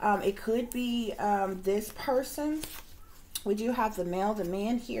 It could be this person. We do have the male, the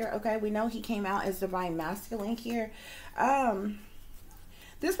man here, okay? We know he came out as divine masculine here.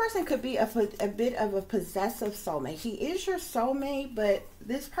 This person could be a bit of a possessive soulmate. He is your soulmate, but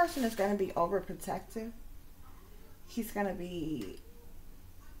this person is going to be overprotective. He's going to be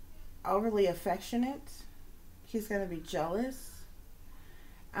overly affectionate. He's going to be jealous.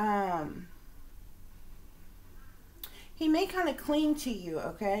 He may kind of cling to you,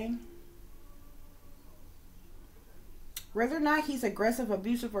 okay? Whether or not he's aggressive,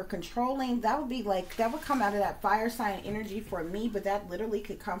 abusive, or controlling, that would be like, that would come out of that fire sign energy for me, but that literally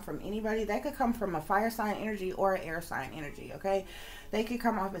could come from anybody. That could come from a fire sign energy or an air sign energy, okay? They could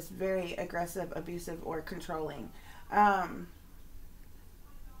come off as very aggressive, abusive, or controlling.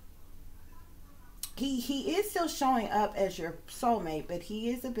 He is still showing up as your soulmate, but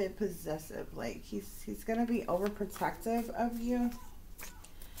he is a bit possessive. Like, he's going to be overprotective of you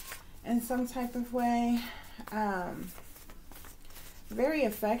in some type of way. Very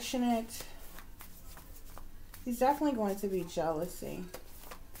affectionate. He's definitely going to be jealousy.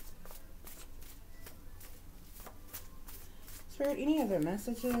 Spirit, any other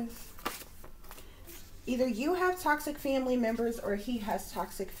messages? Either you have toxic family members or he has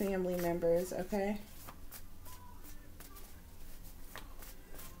toxic family members, okay?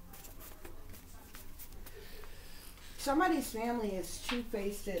 Somebody's family is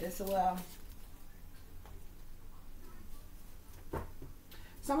two-faced as well.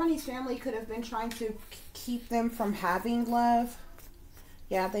 Somebody's family could have been trying to keep them from having love.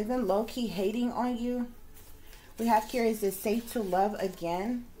 Yeah, they've been low-key hating on you. We have here, is it safe to love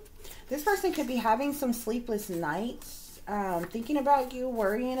again? This person could be having some sleepless nights, thinking about you,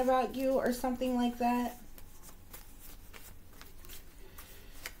 worrying about you, or something like that.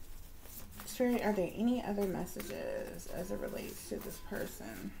 Spirit, are there any other messages as it relates to this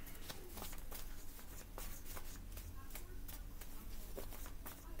person?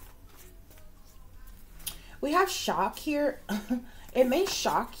 We have shock here. It may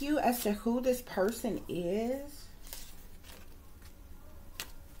shock you as to who this person is.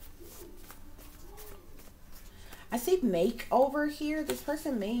 I see makeover here. This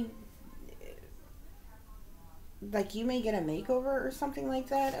person may, like, you may get a makeover or something like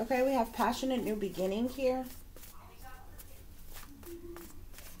that. Okay, we have passionate new beginning here.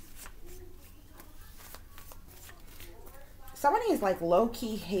 Somebody is like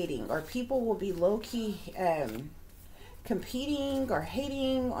low-key hating, or people will be low-key competing or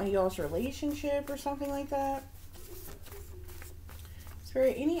hating on y'all's relationship or something like that.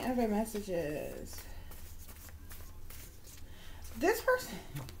 Spirit, any other messages? This person...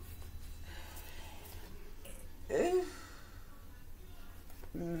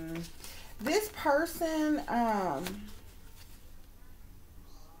 This person,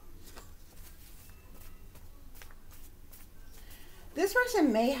 this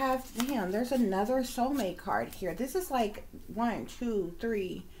person may have, damn, there's another soulmate card here. This is like 1, 2,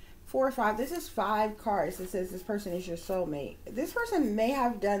 3, 4, 5. This is 5 cards that says this person is your soulmate. This person may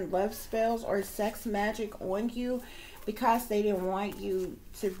have done love spells or sex magic on you because they didn't want you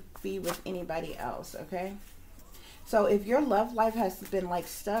to be with anybody else, okay? So if your love life has been like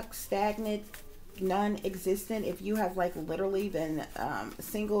stuck, stagnant, non-existent, if you have like literally been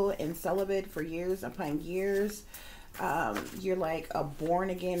single and celibate for years upon years, you're like a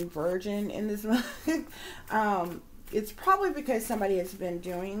born-again virgin in this it's probably because somebody has been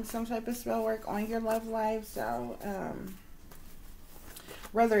doing some type of spell work on your love life. So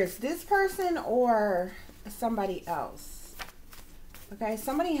whether it's this person or somebody else, okay,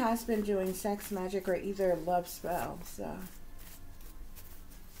 somebody has been doing sex magic or either love spell. So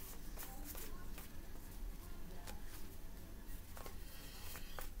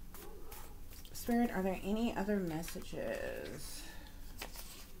Spirit, are there any other messages?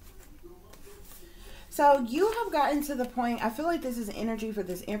 So you have gotten to the point, I feel like this is energy for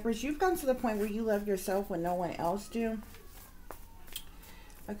this Empress. You've gotten to the point where you love yourself when no one else do.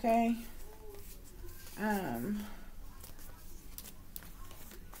 Okay.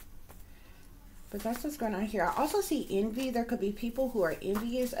 But that's what's going on here. I also see envy. There could be people who are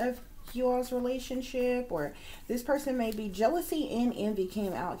envious of y'all's relationship, or this person may be, jealousy and envy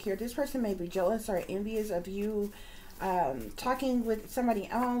came out here. This person may be jealous or envious of you talking with somebody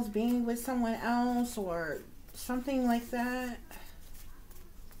else, being with someone else, or something like that.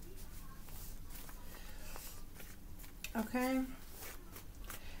 Okay.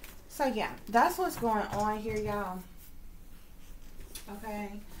 So yeah, that's what's going on here, y'all.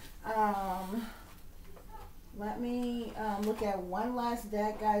 Okay. Let me look at one last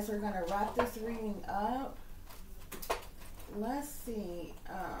deck, guys. We're going to wrap this reading up. Let's see.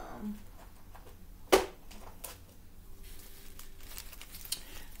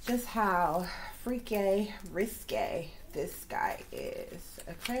 Just how freaky, risque this guy is.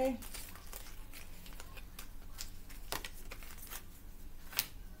 Okay.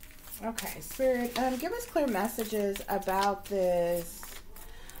 Okay, Spirit, give us clear messages about this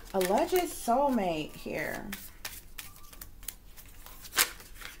alleged soulmate here.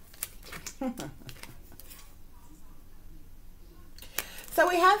 So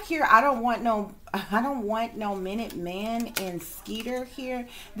we have here, I don't want no minute man and skeeter here.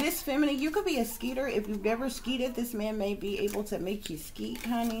 This feminine, you could be a skeeter. If you've never skeeted, this man may be able to make you skeet,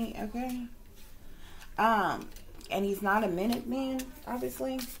 honey. Okay. And he's not a minute man,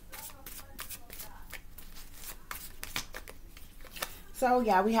 obviously. So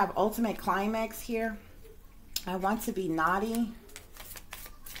yeah, we have ultimate climax here. I want to be naughty.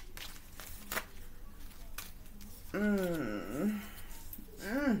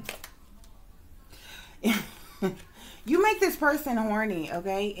 You make this person horny,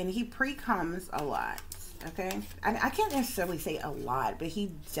 okay? And he pre-comes a lot, okay? I can't necessarily say a lot, but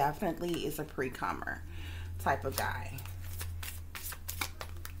he definitely is a pre-comer type of guy.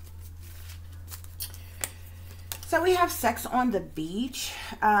 So we have sex on the beach.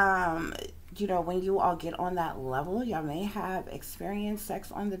 You know, when you all get on that level, y'all may have experienced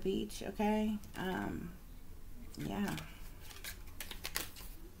sex on the beach, okay? Yeah.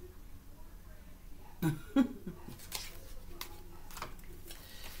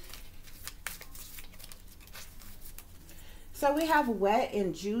 So we have wet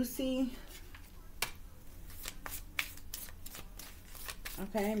and juicy.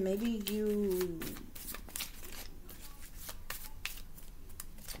 Okay, maybe you...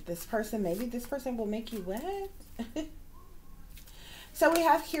 maybe this person will make you wet. So we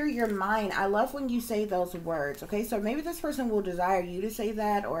have here your mind. I love when you say those words. Okay, so maybe this person will desire you to say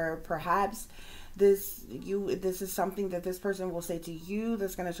that, or perhaps this is something that this person will say to you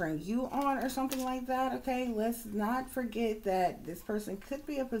that's going to turn you on or something like that. Okay, let's not forget that this person could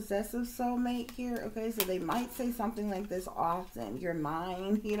be a possessive soulmate here. Okay, so they might say something like this often, your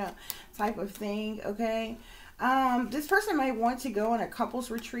mind, you know, type of thing. Okay, this person might want to go on a couples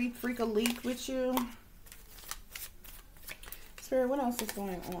retreat, freak a leak with you. Spirit, what else is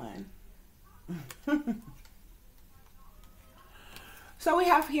going on? So we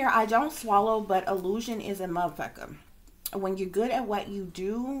have here, I don't swallow, but illusion is a motherfucker. When you're good at what you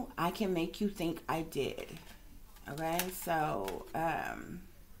do, I can make you think I did. Okay, so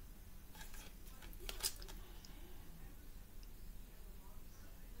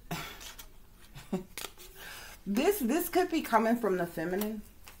this could be coming from the feminine.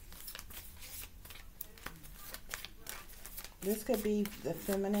 This could be the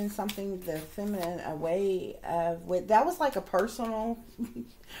feminine, a way of, that was like a personal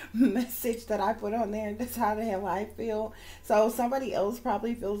message that I put on there. That's how the hell I feel. So somebody else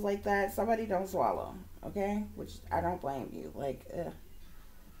probably feels like that. Somebody don't swallow, okay? Which I don't blame you. Like,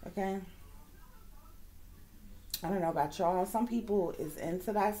 okay? I don't know about y'all. Some people is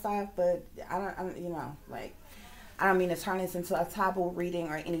into that stuff, but I don't, you know, like, I don't mean to turn this into a taboo reading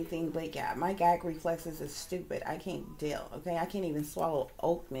or anything, but yeah, my gag reflexes is stupid. I can't deal, okay? I can't even swallow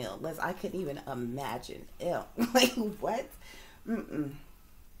oatmeal. I couldn't even imagine. Ew. Like, what? Mm-mm.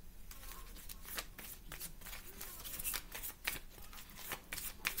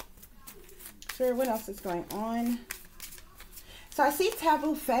 Sure, what else is going on? So I see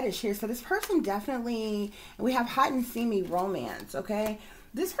taboo fetish here. So this person definitely, we have hot and steamy romance, okay?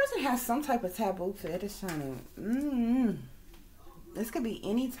 This person has some type of taboo fetish, honey. This could be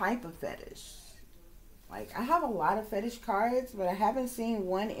any type of fetish. Like, I have a lot of fetish cards, but I haven't seen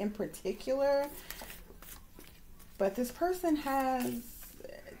one in particular. But this person has,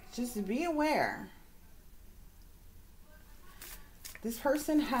 just be aware. This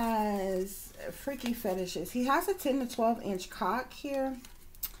person has freaky fetishes. He has a 10 to 12 inch cock here.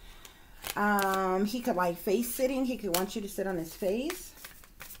 He could like face sitting. He could want you to sit on his face.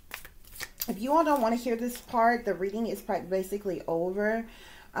 If you all don't want to hear this part, the reading is basically over.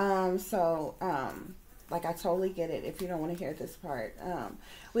 Like, I totally get it if you don't want to hear this part.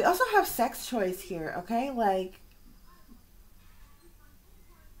 We also have sex choice here, okay? Like,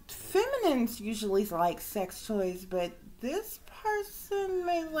 feminines usually like sex toys, but this person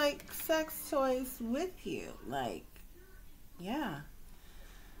may like sex toys with you. Like, yeah.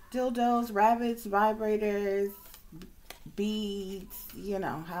 Dildos, rabbits, vibrators, beads, you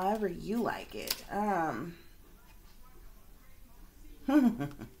know, however you like it.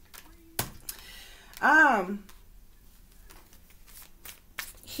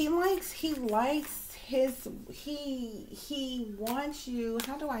 He wants you,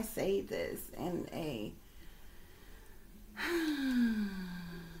 how do I say this in a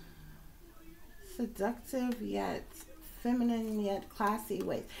seductive yet feminine yet classy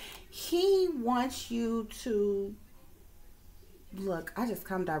way? He wants you to, look, I just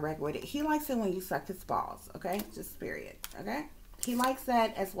come direct with it. He likes it when you suck his balls, okay? Just period, okay? He likes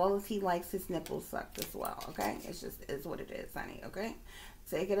that as well as he likes his nipples sucked as well, okay? It's just is what it is, honey, okay?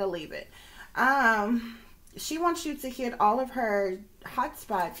 Take it or leave it. She wants you to hit all of her hot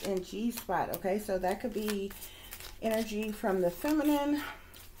spots in G-spot, okay? So that could be energy from the feminine.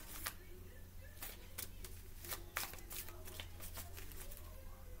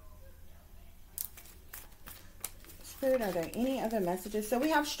 Spirit, are there any other messages? So we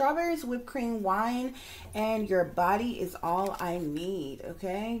have strawberries, whipped cream, wine, and your body is all I need,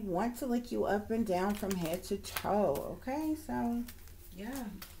 okay? Want to lick you up and down from head to toe, okay? So, yeah.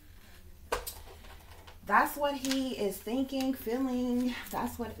 That's what he is thinking, feeling.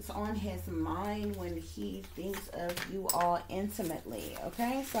 That's what is on his mind when he thinks of you all intimately,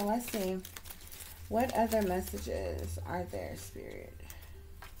 okay? So let's see. What other messages are there, Spirit?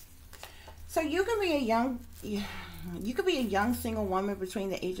 So you could be a young single woman between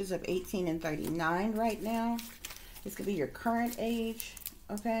the ages of 18 and 39 right now. This could be your current age,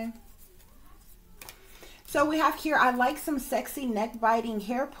 okay? So we have here, I like some sexy neck biting,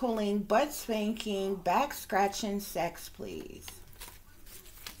 hair pulling, butt spanking, back scratching sex, please.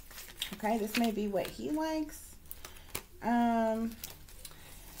 Okay, this may be what he likes. We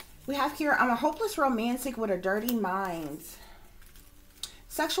have here, I'm a hopeless romantic with a dirty mind.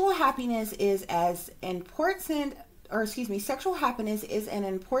 Sexual happiness is sexual happiness is an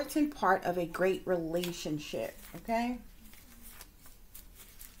important part of a great relationship, okay?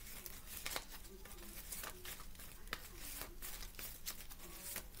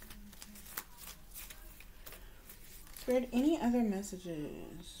 Spirit, any other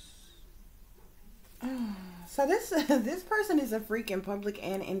messages? Oh, so this person is a freak in public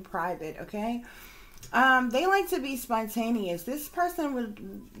and in private, okay? They like to be spontaneous. This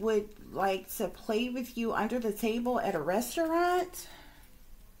person would like to play with you under the table at a restaurant.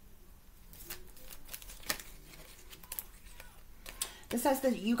 It says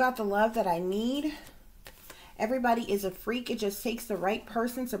that you got the love that I need. Everybody is a freak. It just takes the right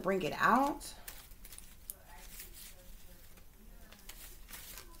person to bring it out.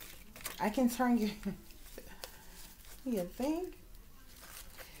 I can turn your... You think?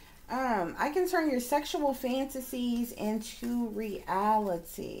 I can turn your sexual fantasies into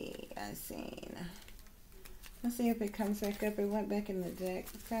reality. I seen. Let's see if it comes back up. It went back in the deck.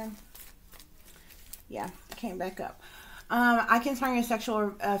 Okay. Yeah, it came back up. I can turn your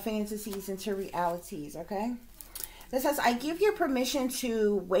sexual fantasies into realities. Okay. This says, I give you permission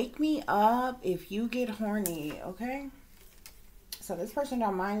to wake me up if you get horny. Okay. So this person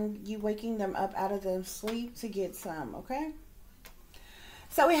don't mind you waking them up out of their sleep to get some, okay?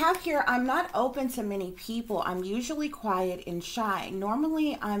 So we have here, I'm not open to many people. I'm usually quiet and shy.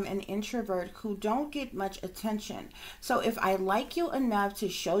 Normally, I'm an introvert who don't get much attention. So if I like you enough to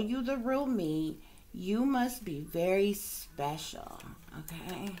show you the real me, you must be very special,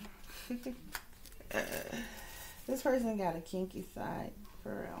 okay? This person got a kinky side,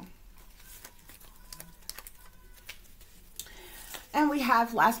 for real. And we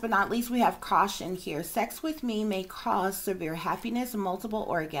have, last but not least, we have caution here. Sex with me may cause severe happiness, multiple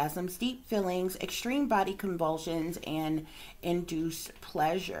orgasms, deep feelings, extreme body convulsions, and induce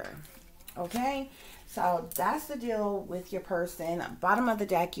pleasure. Okay? So that's the deal with your person. Bottom of the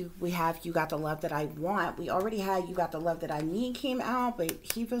deck, we have you got the love that I want. We already had you got the love that I need came out, but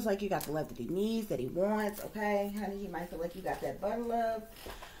he feels like you got the love that he needs, that he wants. Okay? Honey, he might feel like you got that butter love.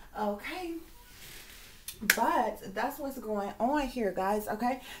 Okay? But that's what's going on here, guys.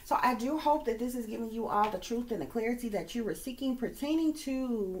 Okay, so I do hope that this is giving you all the truth and the clarity that you were seeking pertaining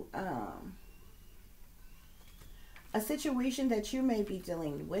to a situation that you may be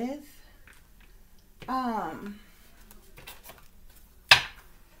dealing with.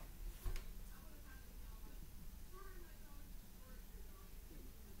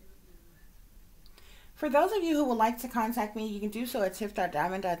 For those of you who would like to contact me, you can do so at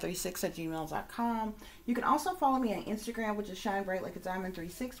tiff.diamond.36@gmail.com. You can also follow me on Instagram, which is shine bright like a diamond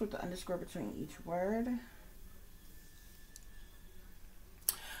 36 with the underscore between each word.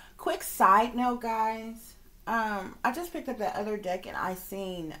 Quick side note, guys. I just picked up that other deck and I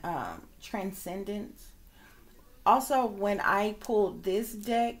seen Transcendence. Also, when I pulled this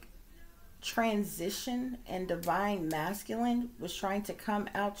deck, Transition and Divine Masculine was trying to come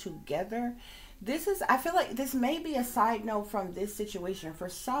out together. This is, I feel like this may be a side note from this situation. For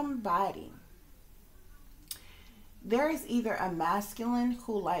somebody, there is either a masculine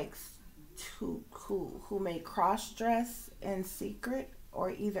who likes to, who may cross dress in secret,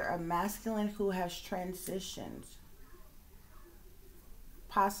 or either a masculine who has transitioned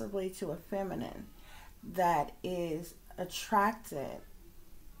possibly to a feminine that is attracted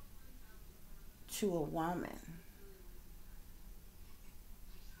to a woman.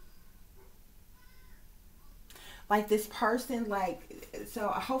 Like this person, like, so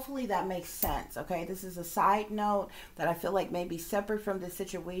hopefully that makes sense, okay? This is a side note that I feel like may be separate from this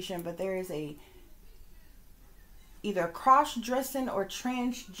situation, but there is a either cross-dressing or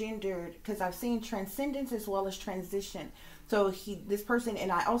transgendered, because I've seen transcendence as well as transition. So this person, and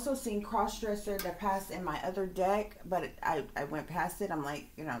I also seen cross-dresser that passed in my other deck, but I went past it. I'm like,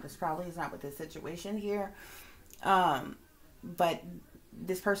 you know, this probably is not with this situation here. But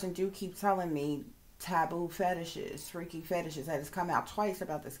this person do keep telling me taboo fetishes, freaky fetishes that has come out twice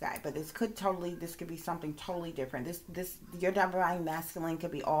about this guy, but this could be something totally different. This your divine masculine could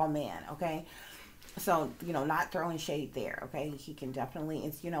be all man, okay? So, you know, not throwing shade there, okay? He can definitely,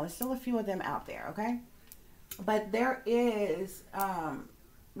 it's, you know, it's still a few of them out there, okay? But there is,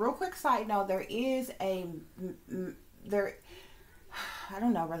 real quick side note, there is I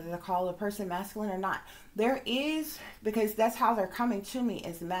don't know whether to call a person masculine or not. There is, because that's how they're coming to me,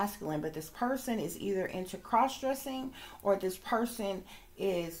 as masculine, but this person is either into cross-dressing or this person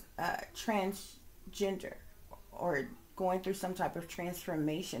is transgender or going through some type of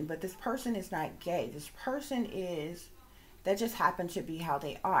transformation. But this person is not gay. This person is, that just happened to be how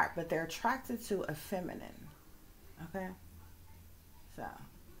they are, but they're attracted to a feminine, okay? So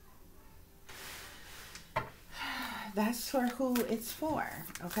that's for who it's for,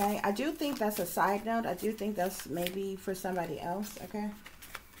 okay? I do think that's a side note. I do think that's maybe for somebody else, okay?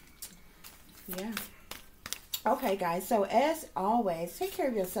 Yeah. Okay, guys, so as always, take care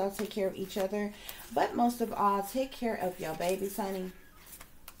of yourself, take care of each other, but most of all, take care of your babies, honey.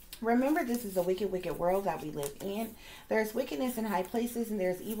 Remember, this is a wicked, wicked world that we live in. There's wickedness in high places, and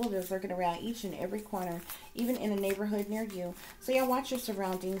there's evil that's lurking around each and every corner, even in a neighborhood near you. So, yeah, watch your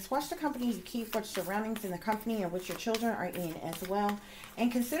surroundings. Watch the company you keep. Watch surroundings in the company in which your children are in as well.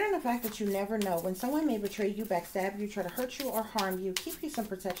 And considering the fact that you never know when someone may betray you, backstab you, try to hurt you, or harm you, keep you some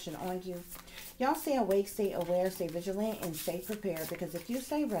protection on you. Y'all stay awake, stay aware, stay vigilant, and stay prepared. Because if you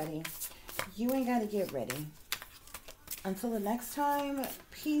stay ready, you ain't got to get ready. Until the next time,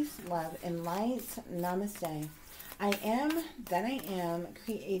 peace, love, and light. Namaste. I am that I am,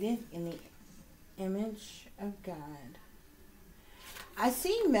 created in the image of God. I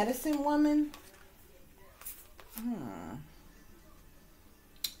see medicine woman.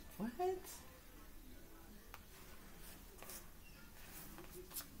 What?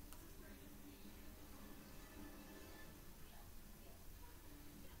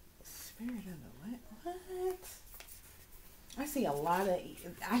 Spirit of the what? What? I see a lot of,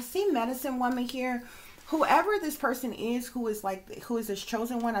 I see medicine woman here. Whoever this person is, who is this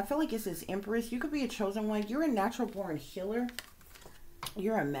chosen one, I feel like it's this empress. You could be a chosen one. You're a natural born healer.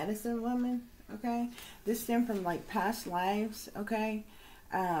 You're a medicine woman, okay? This stemmed from like past lives, okay?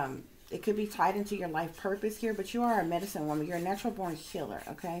 It could be tied into your life purpose here, but you are a medicine woman. You're a natural born healer,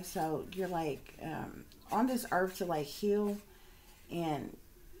 okay? So you're like on this earth to like heal and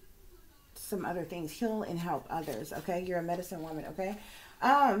some other things, heal and help others, okay? You're a medicine woman, okay?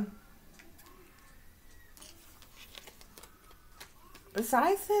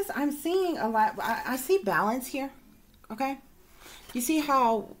 Besides this, I'm seeing a lot. I see balance here, okay? You see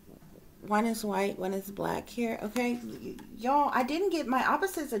how one is white, one is black here, okay? Y'all, I didn't get my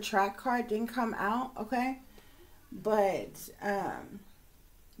opposites attract card, didn't come out, okay? But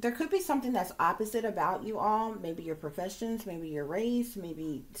there could be something that's opposite about you all. Maybe your professions, maybe your race,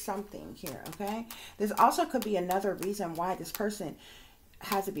 maybe something here, okay? There's also could be another reason why this person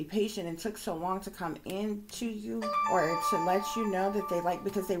has to be patient and took so long to come into you, or to let you know that they like,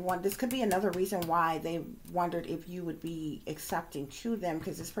 because they want, this could be another reason why they wondered if you would be accepting to them,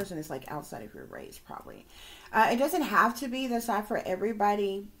 because this person is like outside of your race probably. It doesn't have to be, that's not for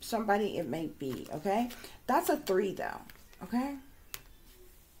everybody. Somebody it may be, okay? That's a 3 though, okay?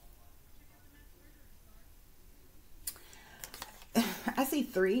 I see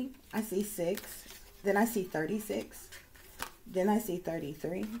 3, I see 6, then I see 36, then I see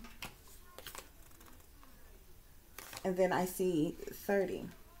 33, and then I see 30.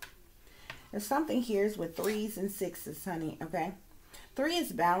 There's something here is with 3s and 6s, honey, okay? 3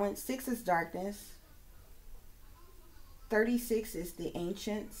 is balance, 6 is darkness, 36 is the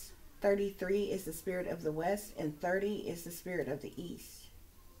ancients, 33 is the spirit of the west, and 30 is the spirit of the east.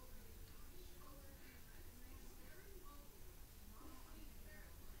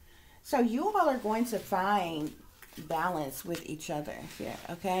 So you all are going to find balance with each other here,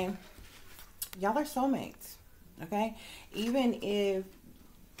 okay? Y'all are soulmates, okay? Even if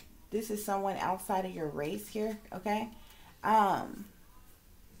this is someone outside of your race here, okay?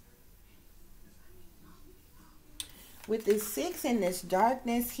 With this 6 and this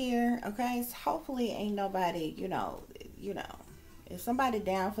darkness here, okay? So hopefully ain't nobody, you know, if somebody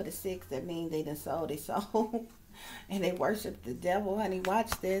down for the 6, that means they done sold their soul. And they worship the devil, honey. Watch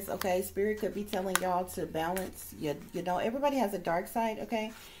this, okay? Spirit could be telling y'all to balance. You know, everybody has a dark side,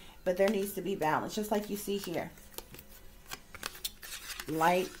 okay? But there needs to be balance, just like you see here.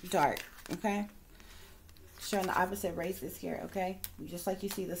 Light, dark, okay? Showing the opposite races here, okay? Just like you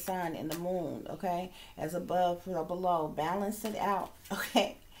see the sun and the moon, okay? As above, below. Balance it out,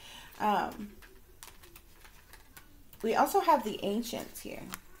 okay? We also have the ancients here,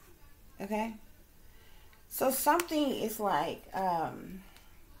 okay? So something is like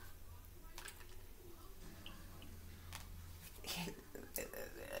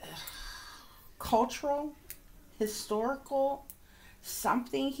cultural, historical,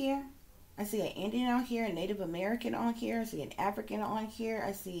 something here. I see an Indian on here, a Native American on here. I see an African on here.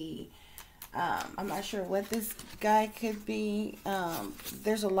 I see, I'm not sure what this guy could be.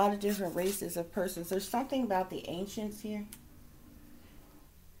 There's a lot of different races of persons. There's something about the ancients here.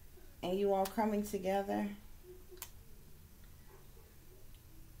 And you all coming together.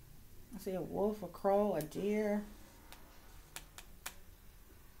 I see a wolf, a crow, a deer.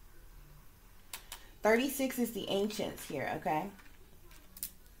 36 is the ancients here, okay?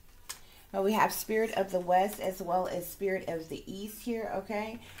 Now we have spirit of the west as well as spirit of the east here,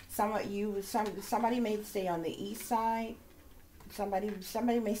 okay? Somebody may stay on the east side. Somebody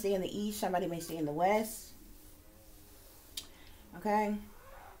may stay in the east. Somebody may stay in the west. Okay?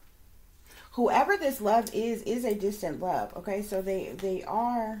 whoever this love is a distant love. Okay, so they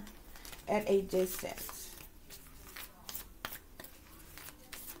are at a distance.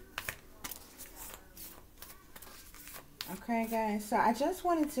 Okay, guys, so I just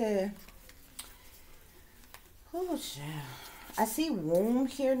wanted to, oh, I see womb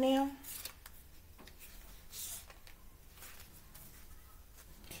here now.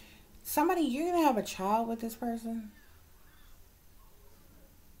 Somebody, you're going to have a child with this person.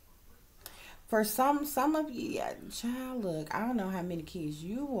 For some of you, yeah, child, look, I don't know how many kids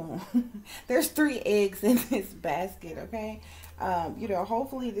you want. There's 3 eggs in this basket, okay? You know,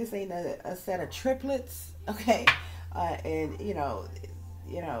 hopefully this ain't a set of triplets, okay? And, you know,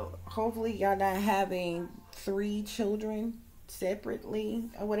 hopefully y'all not having 3 children separately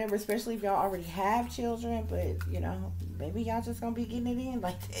or whatever, especially if y'all already have children. But, you know, maybe y'all just gonna be getting it in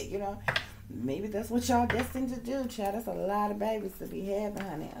like that, you know? Maybe that's what y'all destined to do, child. That's a lot of babies to be having,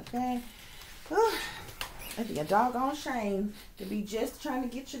 honey, okay? It'd be a doggone shame to be just trying to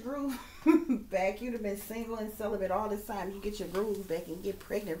get your groove back. You'd have been single and celibate all this time. You get your groove back and get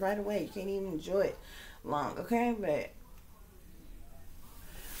pregnant right away. You can't even enjoy it long, okay? But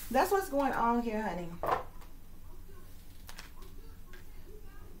that's what's going on here, honey.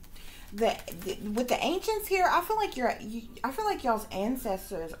 With the ancients here, I feel like I feel like y'all's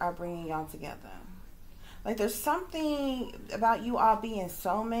ancestors are bringing y'all together. Like there's something about you all being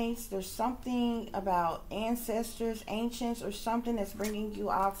soulmates. There's something about ancestors, ancients, or something that's bringing you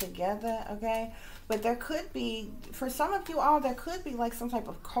all together, okay? But there could be, for some of you all, there could be like some type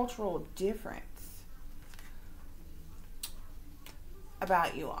of cultural difference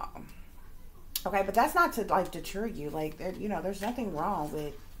about you all. Okay, but that's not to like deter you. Like, you know, there's nothing wrong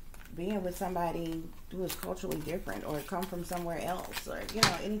with being with somebody who is culturally different or come from somewhere else, or, you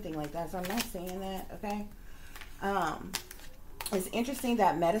know, anything like that. So I'm not saying that, okay? It's interesting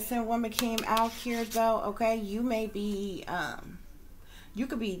that medicine woman came out here though, okay? You may be, you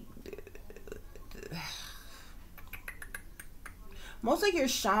could be, most of your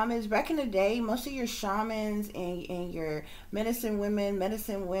shamans back in the day, most of your shamans and your medicine women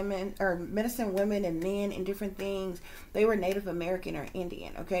and men and different things, they were Native American or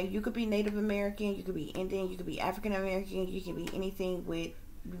Indian, okay? You could be Native American, you could be Indian, you could be African American, you can be anything with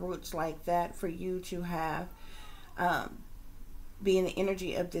roots like that for you to have be in the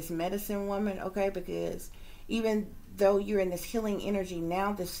energy of this medicine woman, okay? Because even though you're in this healing energy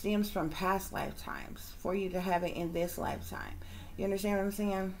now, this stems from past lifetimes for you to have it in this lifetime. You understand what I'm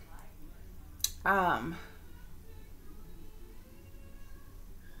saying?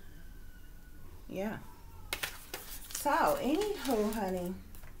 Yeah. So, anywho, honey,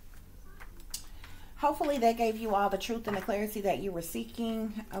 hopefully that gave you all the truth and the clarity that you were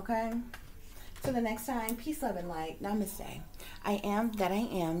seeking, okay? Till the next time, peace, love, and light. Namaste. I am that I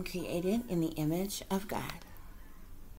am, created in the image of God.